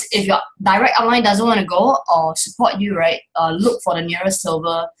 Of course, if your direct upline doesn't want to go or support you, right, look for the nearest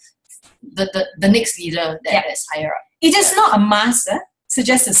silver, the next leader that is higher up. It is not a must. So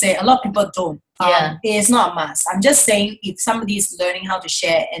just to say, a lot of people don't. It's not a must. I'm just saying if somebody is learning how to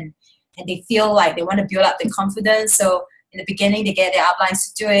share and they feel like they want to build up their confidence, so in the beginning they get their uplines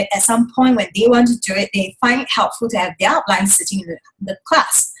to do it. At some point when they want to do it, they find it helpful to have their uplines sitting in the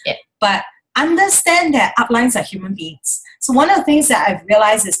class. Yeah. But understand that uplines are human beings. So one of the things that I've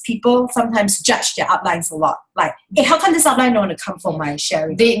realized is people sometimes judge their uplines a lot. Like, hey, how come this upline don't want to come for my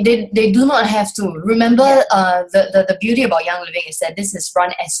sharing? They do not have to. Remember, the beauty about Young Living is that this is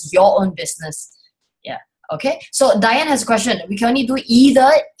run as your own business. Yeah. Okay. So Diane has a question. We can only do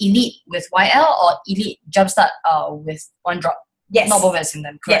either Elite with YL or Elite Jumpstart with ONEDROP. Yes. Not both as in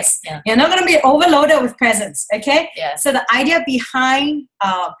them. Correct. Yes. Yeah. You're not going to be overloaded with presents. Okay. Yeah. So the idea behind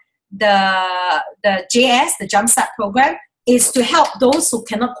the JS, the Jumpstart program, is to help those who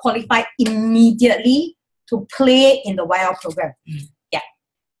cannot qualify immediately to play in the YL program. Yeah.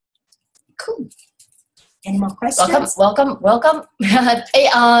 Cool. Any more questions? Welcome. Hey,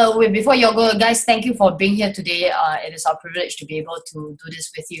 wait, before you go, guys, thank you for being here today. It is our privilege to be able to do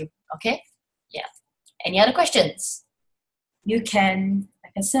this with you. Okay? Yeah. Any other questions? You can,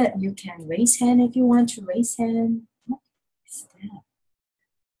 like I said, you can raise hand if you want to raise hand. What is that?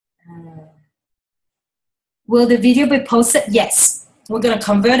 Will the video be posted? Yes. We're going to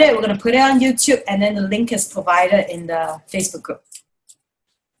convert it. We're going to put it on YouTube, and then the link is provided in the Facebook group.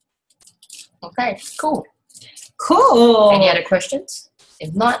 Okay, cool. Cool. Any other questions?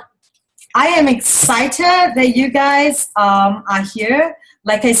 If not, I am excited that you guys are here.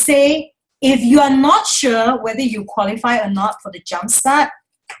 Like I say, if you are not sure whether you qualify or not for the Jumpstart,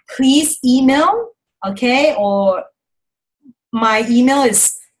 please email, okay? Or my email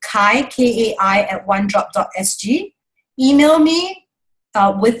is Kai, K-A-I, at onedrop.sg. Email me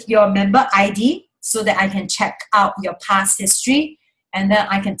with your member ID so that I can check out your past history, and then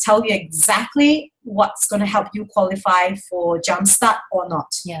I can tell you exactly what's going to help you qualify for Jumpstart or not.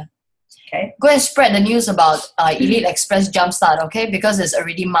 Yeah. Okay. Go and spread the news about Elite Express Jumpstart, okay? Because it's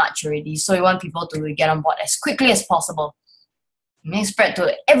already March already, so we want people to get on board as quickly as possible. And spread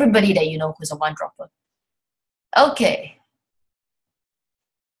to everybody that you know who's a one-dropper. Okay.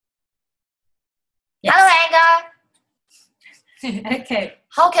 Yes. Hello, Anger. Okay.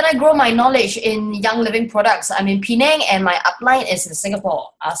 How can I grow my knowledge in Young Living products? I'm in Penang and my upline is in Singapore.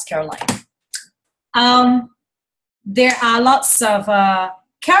 Ask Caroline. There are lots of...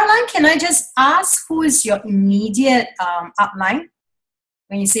 Caroline, can I just ask who is your immediate upline?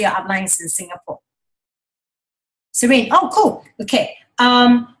 When you say your upline is in Singapore. Serene. Oh, cool. Okay.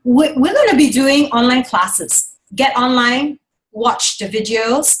 We're going to be doing online classes. Get online, watch the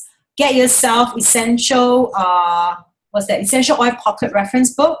videos, get yourself essential... Essential Oil Pocket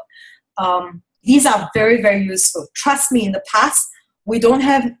Reference Book. These are very, very useful. Trust me, in the past, we don't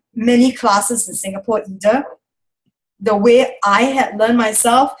have many classes in Singapore either. The way I had learned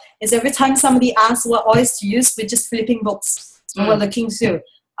myself is every time somebody asks what oils to use, we're just flipping books and we're looking through.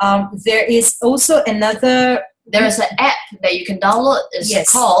 There is also another... There is an app that you can download.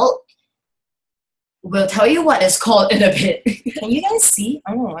 It's called... We'll tell you what it's called in a bit. Can you guys see?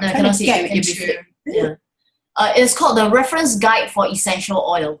 Oh, I cannot see. Yeah. It's called the Reference Guide for Essential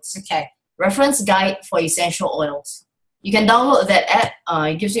Oils. Okay. Reference Guide for Essential Oils. You can download that app.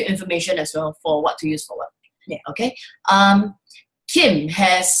 It gives you information as well for what to use for what. Yeah. Okay. Kim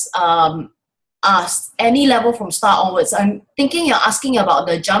has asked any level from start onwards. I'm thinking you're asking about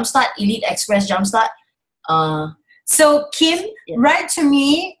the Jumpstart, Elite Express Jumpstart. So Kim, write to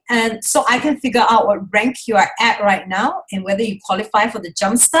me and so I can figure out what rank you are at right now and whether you qualify for the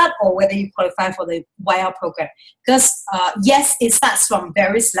Jumpstart or whether you qualify for the YR program. Because yes, it starts from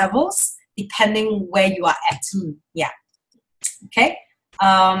various levels depending where you are at. Yeah. Okay.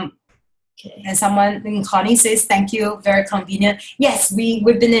 And someone, Connie says, thank you, very convenient. Yes, we've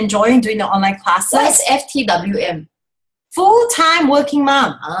been enjoying doing the online classes. What is FTWM? Full-time working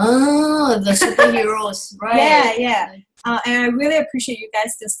mom. Ah, the superheroes, right? Yeah. And I really appreciate you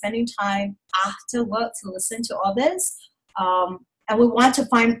guys still spending time after work to listen to all this. And we want to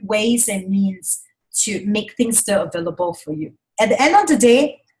find ways and means to make things still available for you. At the end of the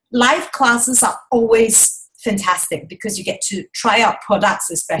day, live classes are always fantastic because you get to try out products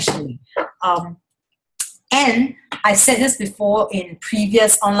especially. And I said this before in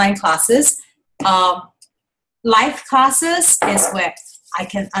previous online classes, live classes is where I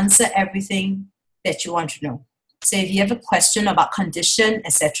can answer everything that you want to know. So if you have a question about condition,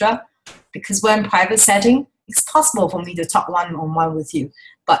 etc., because we're in private setting, it's possible for me to talk one-on-one with you.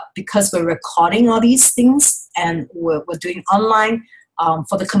 But because we're recording all these things and we're doing online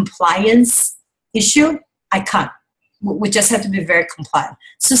for the compliance issue, I can't. We just have to be very compliant.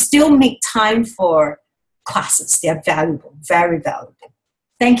 So still make time for classes. They are valuable, very valuable.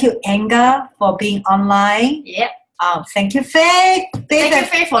 Thank you, Anga, for being online. Yep. Thank you, Faith. Thank you,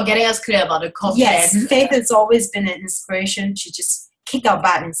 Faith, for getting us clear about the course. Yes, Faith has always been an inspiration to just kick our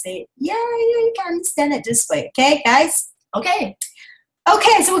butt and say, yeah, you can understand it this way. Okay, guys? Okay.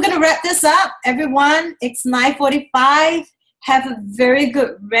 Okay, so we're going to wrap this up. Everyone, it's 9:45. Have a very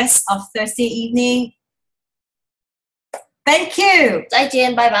good rest of Thursday evening. Thank you. 再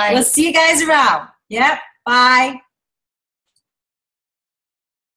见，拜拜。 We'll see you guys around. Yep. Bye.